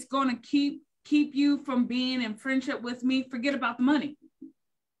money is going to keep you from being in friendship with me, forget about the money.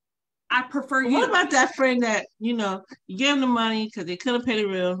 I prefer you. What about that friend that, you give them the money because they couldn't pay the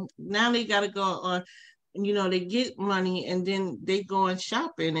bill. Now they got to go on, they get money and then they go on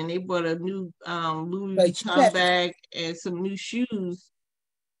shopping and they bought a new Louis Vuitton bag and some new shoes.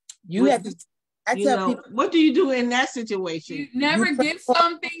 I tell people, what do you do in that situation? You never give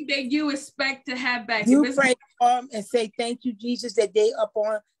something that you expect to have back. You pray for them and say, thank you, Jesus, that they up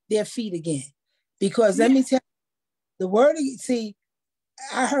on their feet again. Because let me tell you, the word,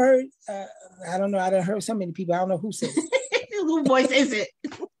 I heard, I don't know, I done heard so many people, I don't know who said it. Who voice is it?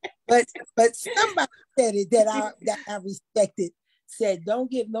 But somebody said it that I respected, said, don't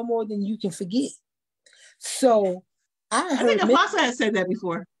give no more than you can forget. So I think Apostle had said that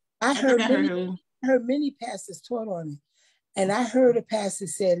before. I heard many pastors taught on it. And I heard a pastor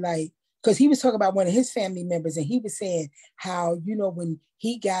said, like, because he was talking about one of his family members, and he was saying how, when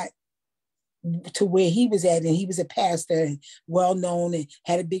he got to where he was at, and he was a pastor and well-known and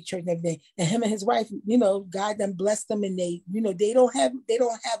had a big church and everything, and him and his wife, God done blessed them, and they, they don't have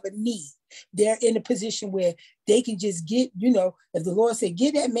a need. They're in a position where they can just get, if the Lord said,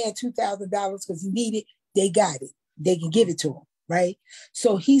 give that man $2,000 because he needed it, they got it. They can give it to him. Right.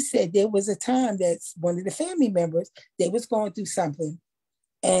 So he said there was a time that one of the family members, they was going through something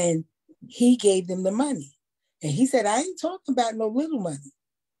and he gave them the money. And he said, I ain't talking about no little money.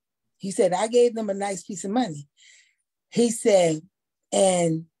 He said, I gave them a nice piece of money. He said,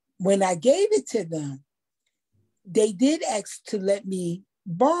 and when I gave it to them, they did ask to let me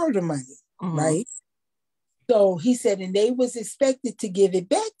borrow the money. Right. So he said, and they was expected to give it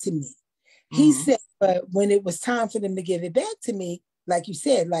back to me. He said, but when it was time for them to give it back to me, like you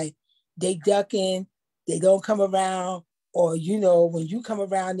said, like they ducking, they don't come around, or, when you come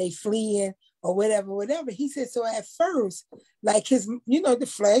around, they fleeing or whatever. He said, so at first, like his, the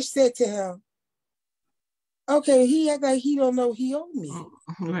flesh said to him, okay, he act like he don't know he owed me.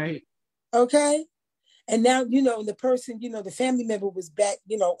 Right. Okay. And now, the person, the family member was back,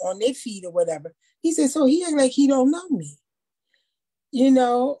 on their feet or whatever. He said, so he act like he don't know me.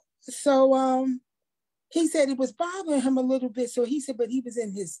 So he said it was bothering him a little bit. So he said, but he was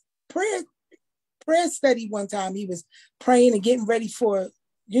in his prayer study one time. He was praying and getting ready for,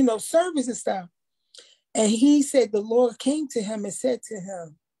 service and stuff. And he said the Lord came to him and said to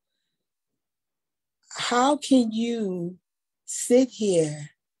him, how can you sit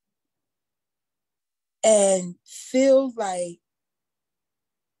here and feel like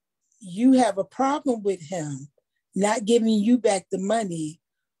you have a problem with him not giving you back the money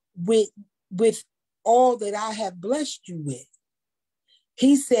with all that I have blessed you with?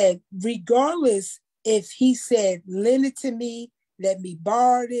 He said, regardless if he said, lend it to me, let me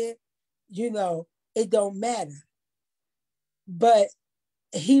borrow it, it don't matter. But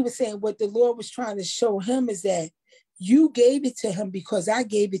he was saying what the Lord was trying to show him is that you gave it to him because I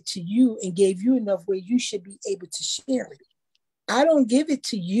gave it to you and gave you enough where you should be able to share it. I don't give it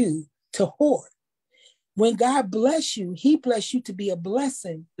to you to hoard. When God bless you, he bless you to be a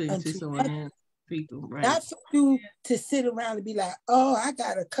blessing unto others. People, right? Not for you to sit around and be like, oh, I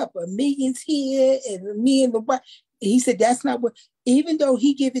got a couple of millions here and me and the wife. He said, that's not what, even though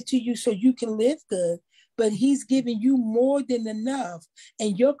he give it to you so you can live good, but he's giving you more than enough,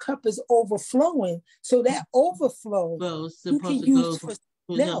 and your cup is overflowing. So that overflow you can use for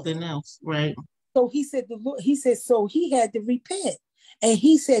something else, right? So he said, so he had to repent. And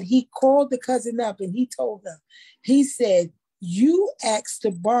he said, he called the cousin up and he told her, he said, you asked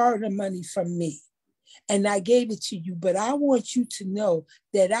to borrow the money from me and I gave it to you, but I want you to know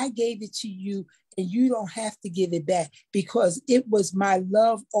that I gave it to you and you don't have to give it back because it was my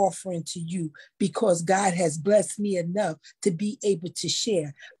love offering to you because God has blessed me enough to be able to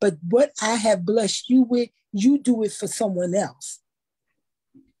share. But what I have blessed you with, you do it for someone else.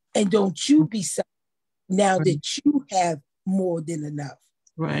 And don't you be sorry now that you have more than enough.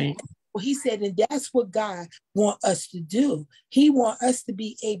 Right. Well, he said, and that's what God wants us to do. He wants us to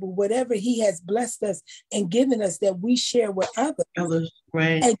be able, whatever he has blessed us and given us, that we share with others.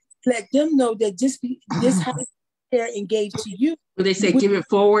 Right. And let them know that this how they share and gave to you. But they say, give it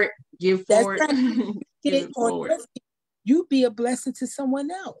forward, give forward. Right. Give it forward. You be a blessing to someone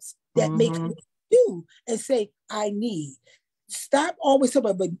else that makes you and say, I need. Stop always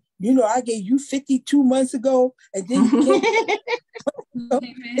talking about, but I gave you 52 months ago, and then you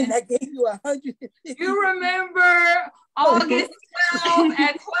came and I gave you 150. You remember August 12th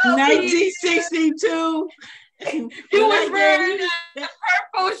at 12 1962. You was wearing a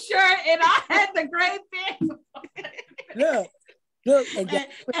purple shirt and I had the gray pants. Look, and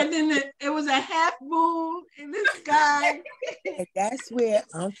then it was a half moon in the sky. And that's where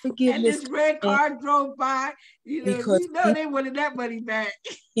unforgiveness. And this red car drove by. Because they wanted that money back.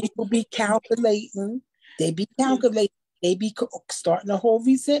 People be calculating. They be calculating. They be starting a whole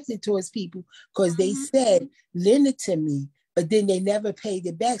resentment towards people because they said, lend it to me, but then they never paid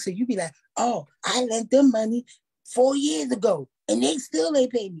it back. So you be like, oh, I lent them money 4 years ago and they still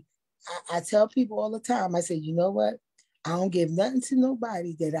ain't paid me. I tell people all the time, I say, you know what? I don't give nothing to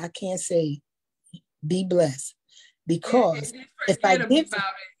nobody that I can't say, be blessed. Because if I give about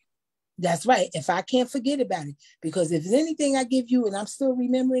it. That's right. If I can't forget about it, because if there's anything I give you and I'm still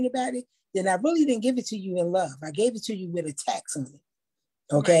remembering about it, then I really didn't give it to you in love. I gave it to you with a tax on it.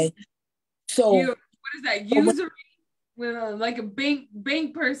 Okay. Right. So what is that? Usury with like a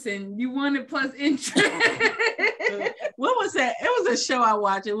bank person. You want it plus interest. What was that? It was a show I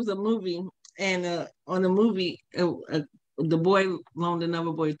watched. It was a movie. And on the movie, the boy loaned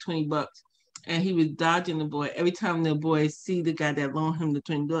another boy $20, and he was dodging the boy. Every time the boy see the guy that loaned him the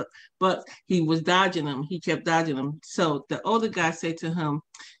 $20, but he was dodging him. He kept dodging him. So the older guy said to him,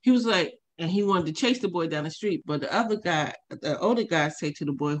 he was like, and he wanted to chase the boy down the street. But the older guy said to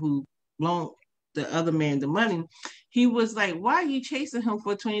the boy who loaned the other man the money, he was like, why are you chasing him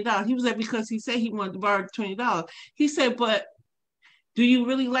for $20? He was like, because he said he wanted to borrow $20. He said, but do you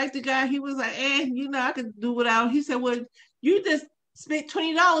really like the guy? He was like, I could do without. He said, well, you just spent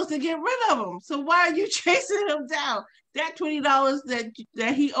 $20 to get rid of him. So why are you chasing him down? That $20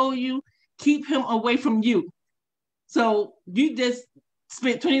 that he owe you, keep him away from you. So you just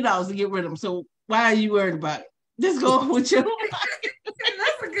spent $20 to get rid of him. So why are you worried about it? Just go on with your life.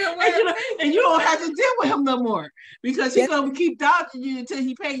 That's a good way. And you don't have to deal with him no more because he's going to keep dodging you until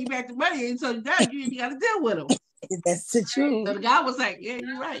he pay you back the money. And so now you got to deal with him. That's the truth. So the guy was like, yeah,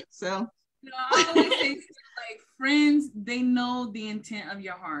 you're right. So I always say, like, friends, they know the intent of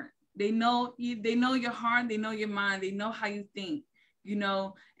your heart. They know your heart, they know your mind, they know how you think,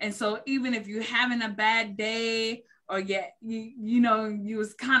 and so even if you're having a bad day or you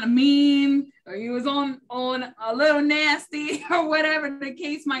was kind of mean or you was on a little nasty or whatever the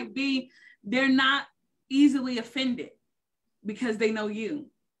case might be, they're not easily offended because they know you.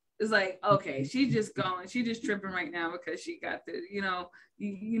 It's like, okay, she's just tripping right now because she got the,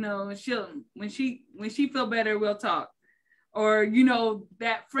 she'll, when she feel better, we'll talk. Or,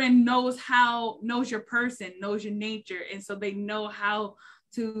 that friend knows your person, knows your nature. And so they know how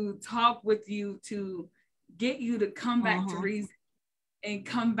to talk with you to get you to come back to reason and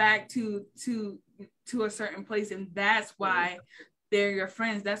come back to a certain place. And that's why they're your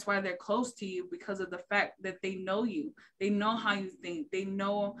friends. That's why they're close to you, because of the fact that they know you. They know how you think. They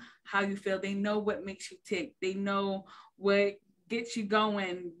know how you feel. They know what makes you tick. They know what gets you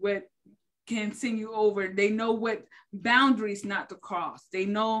going, what can send you over. They know what boundaries not to cross. They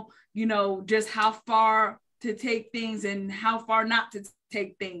know, just how far to take things and how far not to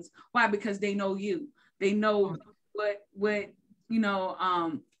take things. Why? Because they know you. They know what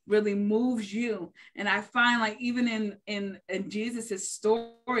really moves you. And I find, like, even in Jesus's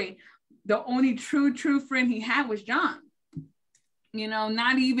story, the only true friend he had was John.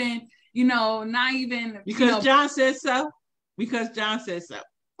 Not even because John said so. Because John said so.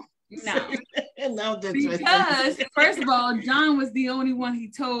 No. Because first of all, John was the only one he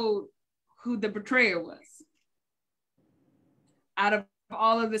told who the betrayer was. Out of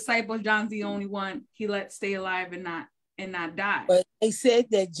all of the disciples, John's the only one he let stay alive and not die. But they said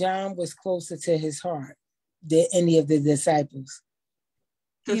that John was closer to his heart than any of the disciples.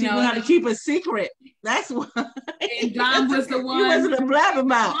 Because he knew how to keep a secret. That's why. And John was the one. He wasn't a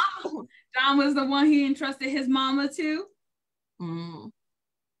blabbermouth. John was the one he entrusted his mama to. Mm.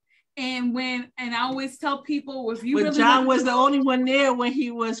 And I always tell people, if you really John was the only one there when he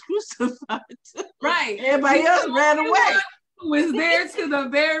was crucified. Right. Everybody else ran away. Was there to the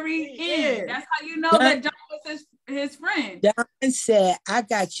very end. That's how you know that John was his friend. John said, "I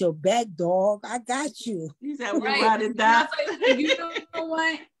got your back, dog. I got you." He said, "We ride and die." You know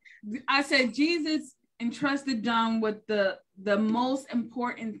what? I said Jesus entrusted John with the most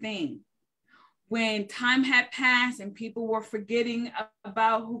important thing. When time had passed and people were forgetting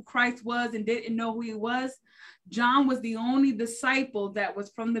about who Christ was and didn't know who he was, John was the only disciple that was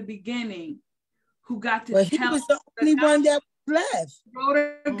from the beginning who got to tell. He was the only one that left. Wrote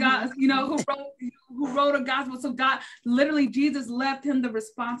a God, who wrote a gospel. So God, literally, Jesus left him the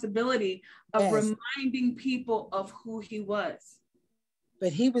responsibility of reminding people of who he was.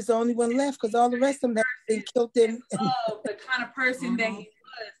 But he was the only one left because all the rest of them had been killed in. The kind of person that he was.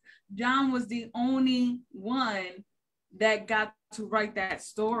 John was the only one that got to write that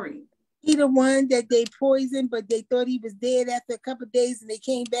story. He the one that they poisoned, but they thought he was dead after a couple of days, and they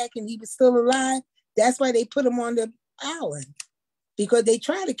came back and he was still alive. That's why they put him on the island, because they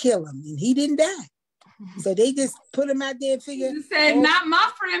tried to kill him and he didn't die. So they just put him out there and figured. He said, "Not my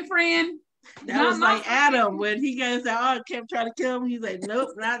friend." That was like Adam when he got kept trying to kill him. He's like,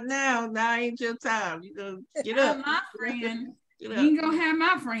 "Nope, not now. Now ain't your time. You go get up." Not my friend. You ain't gonna have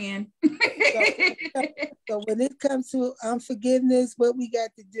my friend. So when it comes to unforgiveness, what we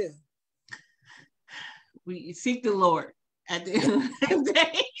got to do? We seek the Lord. At the end of the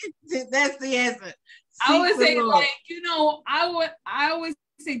day, that's the answer. I would say, I always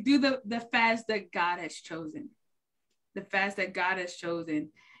say, do the fast that God has chosen. The fast that God has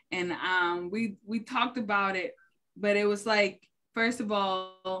chosen. And we talked about it, but it was like, first of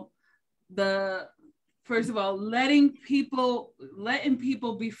all, letting people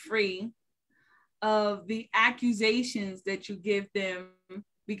be free of the accusations that you give them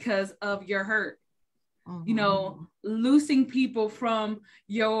because of your hurt. Mm-hmm. Loosing people from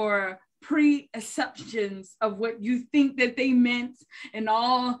your pre-assumptions of what you think that they meant and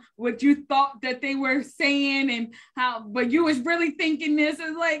all what you thought that they were saying and how, but you was really thinking this.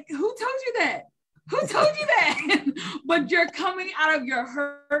 Is like, who told you that? Who told you that? But you're coming out of your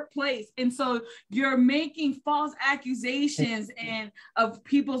hurt place. And so you're making false accusations and of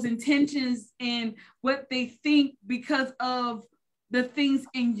people's intentions and what they think because of the things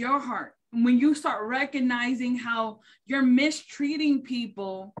in your heart. When you start recognizing how you're mistreating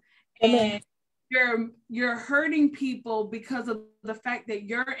people and you're hurting people because of the fact that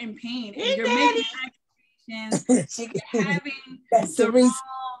you're in pain and you're making accusations, you're having the wrong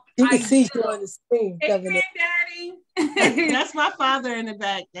you can see you on the screen. Daddy. That's my father in the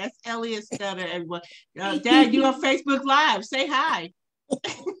back. That's Elliot Scudder. Everyone, Dad, you on Facebook Live? Say hi.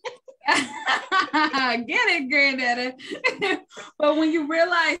 Get it, Granddaddy. But when you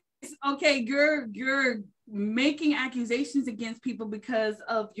realize, okay, you're making accusations against people because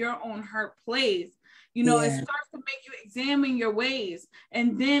of your own hurt place, it starts to make you examine your ways.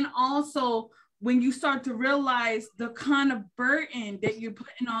 And then also when you start to realize the kind of burden that you're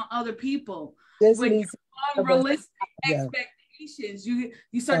putting on other people, with unrealistic expectations, you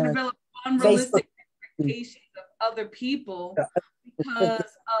start to develop unrealistic expectations of other people because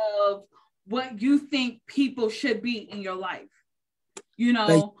of what you think people should be in your life.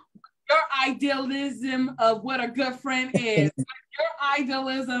 Your idealism of what a good friend is, your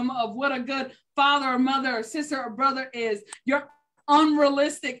idealism of what a good father or mother or sister or brother is, your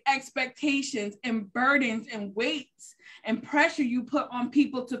unrealistic expectations and burdens and weights and pressure you put on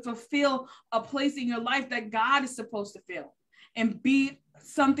people to fulfill a place in your life that God is supposed to fill and be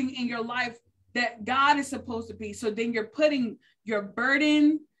something in your life that God is supposed to be. So then you're putting your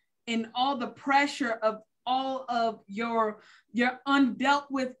burden and all the pressure of all of your undealt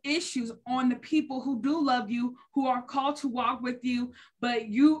with issues on the people who do love you, who are called to walk with you, but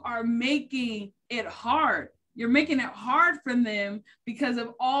you are making it hard. You're making it hard for them because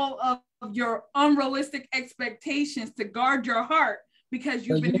of all of your unrealistic expectations to guard your heart because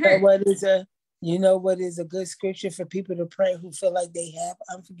you've been hurt. You know what is a good scripture for people to pray who feel like they have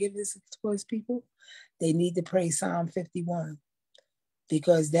unforgiveness towards people? They need to pray Psalm 51.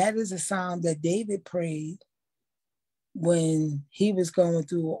 Because that is a psalm that David prayed when he was going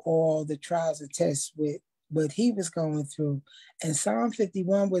through all the trials and tests with what he was going through. And Psalm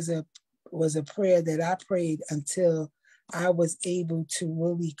 51 was a was a prayer that I prayed until I was able to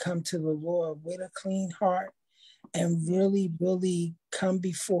really come to the Lord with a clean heart and really, really come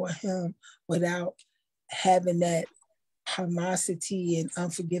before him without having that animosity and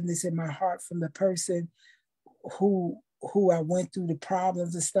unforgiveness in my heart from the person who I went through the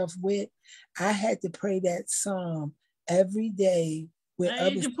problems and stuff with. I had to pray that psalm every day with I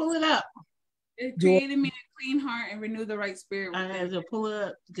need to pull it up. It created me a clean heart and renew the right spirit. I had to pull it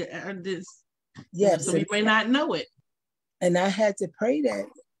up. Yes, so we may not know it. And I had to pray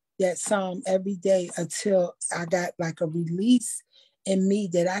that psalm every day until I got like a release in me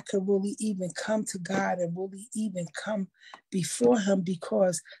that I could really even come to God and really even come before him,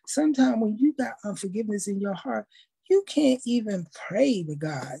 because sometimes when you got unforgiveness in your heart, you can't even pray to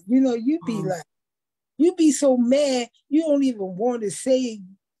God. You know, you be like, you be so mad, you don't even want to say,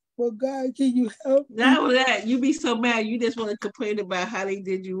 well, God, can you help me? Not with that, you be so mad, you just want to complain about how they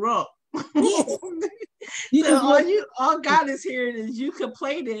did you wrong. Yeah. So all God is hearing is you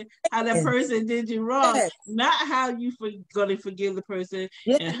complaining how the person did you wrong, not how you going to forgive the person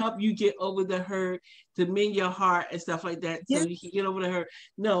and help you get over the hurt, to mend your heart and stuff like that, so you can get over the hurt.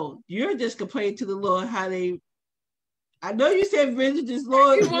 No, you're just complaining to the Lord how they. I know you said vengeance is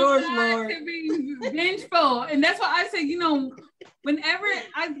Lord, yours, Lord. To be vengeful, and that's why I say, you know,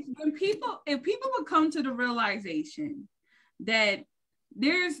 if people would come to the realization that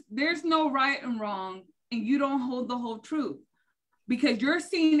there's no right and wrong, and you don't hold the whole truth, because you're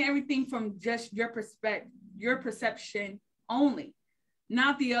seeing everything from just your perception only,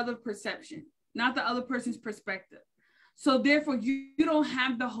 not the other perception, not the other person's perspective. So therefore, you don't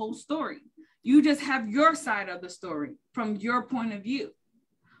have the whole story. You just have your side of the story from your point of view.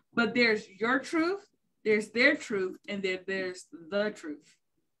 But there's your truth, there's their truth, and there's the truth.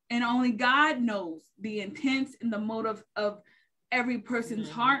 And only God knows the intent and the motive of every person's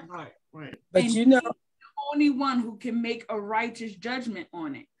heart. Right. But and you know, he's the only one who can make a righteous judgment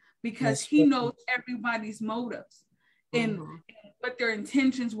on it, because he knows everybody's motives and what their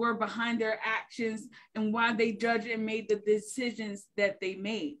intentions were behind their actions and why they judged and made the decisions that they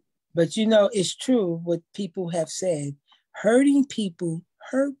made. But you know, it's true what people have said. Hurting people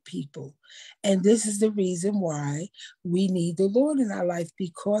hurt people. And this is the reason why we need the Lord in our life,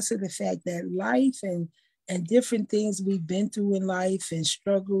 because of the fact that life and different things we've been through in life and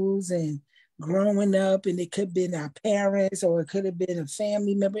struggles and growing up, and it could have been our parents, or it could have been a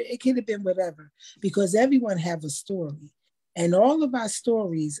family member. It could have been whatever, because everyone have a story. And all of our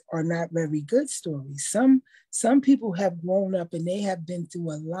stories are not very good stories. Some people have grown up and they have been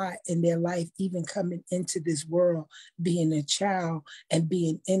through a lot in their life, even coming into this world, being a child and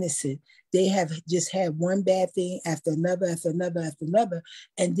being innocent. They have just had one bad thing after another, after another, after another.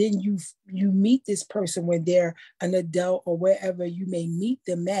 And then you meet this person when they're an adult or wherever you may meet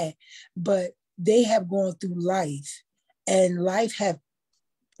them at, but they have gone through life, and life have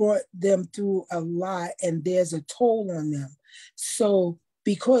brought them through a lot, and there's a toll on them. So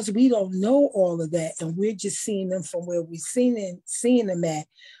because we don't know all of that, and we're just seeing them from where we're seeing them at,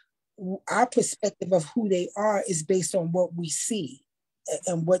 our perspective of who they are is based on what we see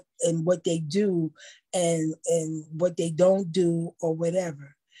and what they do and what they don't do or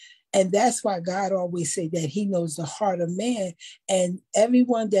whatever. And that's why God always say that he knows the heart of man, and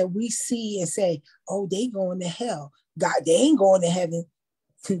everyone that we see and say, oh, they going to hell. God, they ain't going to heaven.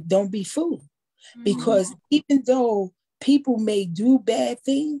 Don't be fooled. Because even though people may do bad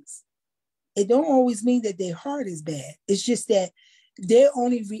things, it don't always mean that their heart is bad. It's just that they're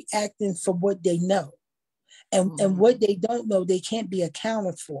only reacting for what they know. And what they don't know, they can't be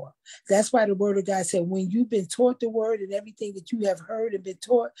accounted for. That's why the word of God said, when you've been taught the word and everything that you have heard and been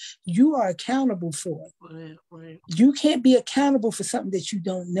taught, you are accountable for it. Right. You can't be accountable for something that you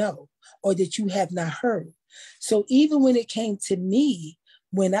don't know or that you have not heard. So even when it came to me,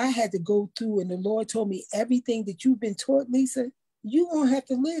 when I had to go through and the Lord told me everything that you've been taught, Lisa, you won't have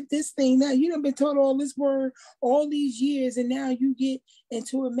to live this thing now. You done been taught all this word all these years, and now you get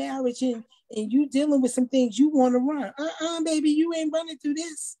into a marriage and you dealing with some things you want to run. Baby, you ain't running through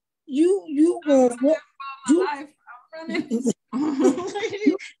this. You gonna walk. I'm running.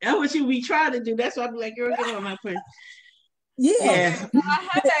 That's what you be trying to do. That's why I'm like, you're getting on my place. Yeah. So I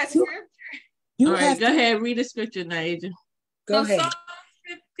had that scripture. All right, go ahead, read the scripture now, Adrian. Go ahead. Psalm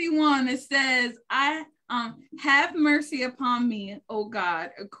 51, it says, I have mercy upon me, O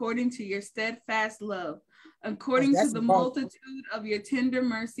God, according to your steadfast love, according to the multitude of your tender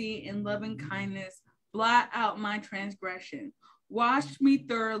mercy and loving kindness, blot out my transgression. Wash me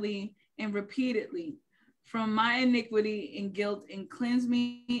thoroughly and repeatedly from my iniquity and guilt, and cleanse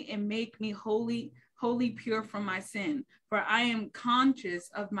me and make me wholly pure from my sin. For I am conscious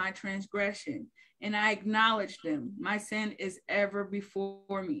of my transgression, and I acknowledge them. My sin is ever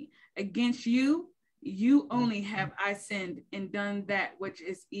before me. Against you, you only have I sinned and done that which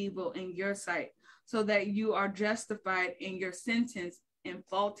is evil in your sight, so that you are justified in your sentence and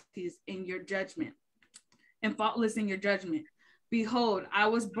faultless in your judgment. Behold, I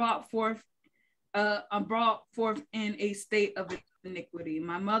was brought forth in a state of iniquity.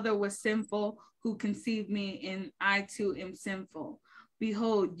 My mother was sinful, who conceived me, and I too am sinful.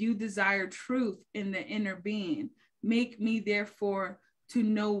 Behold, you desire truth in the inner being. Make me therefore to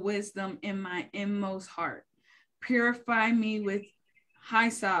know wisdom in my inmost heart. Purify me with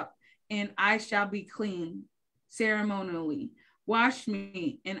hyssop, and I shall be clean ceremonially. Wash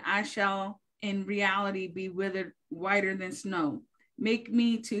me, and I shall in reality be withered whiter than snow. Make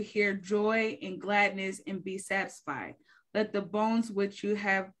me to hear joy and gladness and be satisfied. Let the bones which you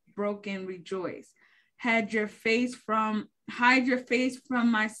have broken rejoice. Hide your face from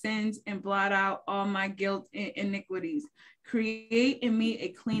my sins and blot out all my guilt and iniquities. Create in me a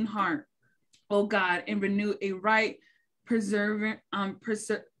clean heart, O God, and renew a right, persevering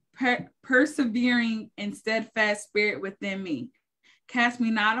and steadfast spirit within me. Cast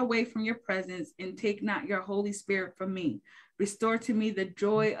me not away from your presence, and take not your Holy Spirit from me. Restore to me the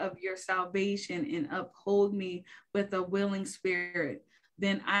joy of your salvation, and uphold me with a willing spirit.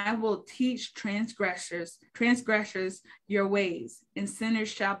 Then I will teach transgressors your ways, and sinners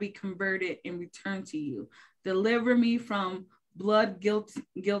shall be converted and return to you. Deliver me from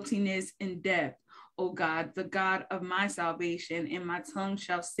guiltiness, and death, O God, the God of my salvation, and my tongue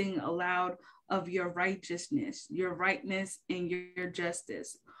shall sing aloud of your righteousness, your rightness, and your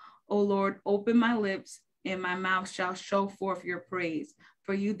justice. O Lord, open my lips, and my mouth shall show forth your praise.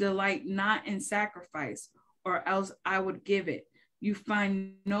 For you delight not in sacrifice, or else I would give it. You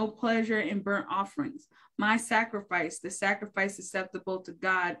find no pleasure in burnt offerings. My sacrifice, the sacrifice acceptable to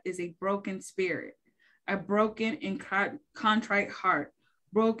God, is a broken spirit, a broken and contrite heart,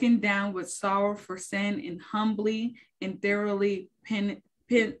 broken down with sorrow for sin, and humbly and thoroughly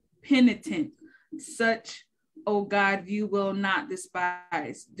penitent. Such, O God, you will not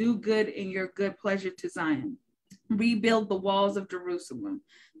despise. Do good in your good pleasure to Zion. Rebuild the walls of Jerusalem.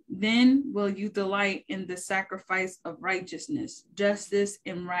 Then will you delight in the sacrifice of righteousness, justice,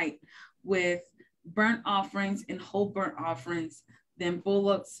 and right, with burnt offerings and whole burnt offerings. Then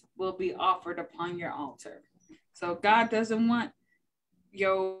bullocks will be offered upon your altar. So God doesn't want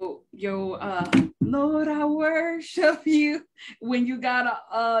Lord, I worship you when you got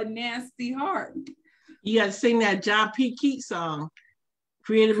a nasty heart. You got to sing that John P. Keats song.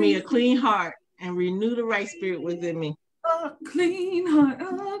 Created me a clean heart and renew the right spirit within me. A clean heart,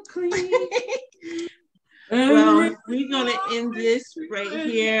 a clean. Well, we're going to end this right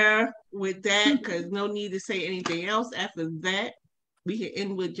here with that, because no need to say anything else after that. We can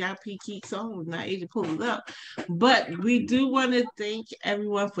end with John P. Keats' song. Not able to pull it up. But we do want to thank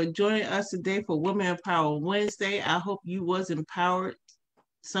everyone for joining us today for Women Empower Wednesday. I hope you was empowered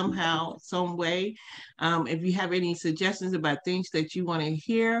somehow, some way. If you have any suggestions about things that you want to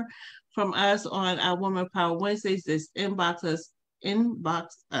hear from us on our Women Power Wednesdays, just inbox us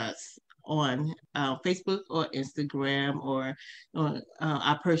on Facebook or Instagram, or on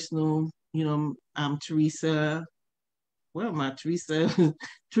our personal, Teresa. Where am I?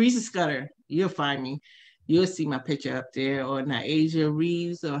 Teresa Scudder. You'll find me. You'll see my picture up there. Or Naasia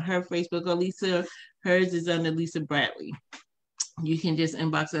Reeves on her Facebook, or Lisa. Hers is under Lisa Bradley. You can just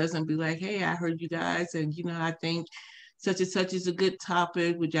inbox us and be like, hey, I heard you guys, and I think such and such is a good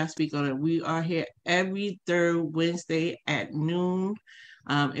topic. Would y'all speak on it? We are here every third Wednesday at noon.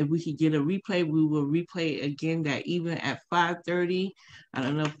 If we could get a replay, we will replay again that evening at 5:30. I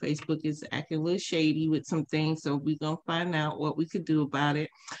don't know if Facebook is acting a little shady with some things, so we're going to find out what we could do about it.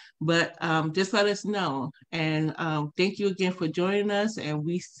 But just let us know. And thank you again for joining us, and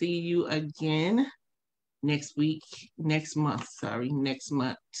we see you again next month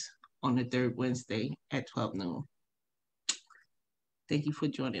on the third Wednesday at 12 noon. Thank you for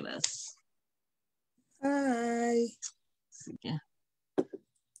joining us. Bye. Yeah.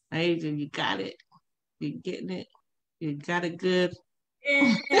 Adrian, you got it. You're getting it. You got it good.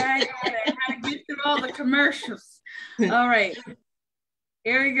 Yeah, I got it. I had to get through all the commercials. All right.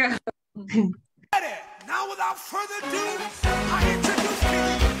 Here we go. Now, without further ado, I introduce to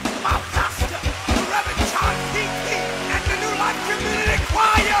you my pastor, the Reverend John P. and the New Life Community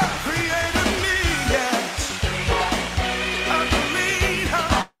Choir. Create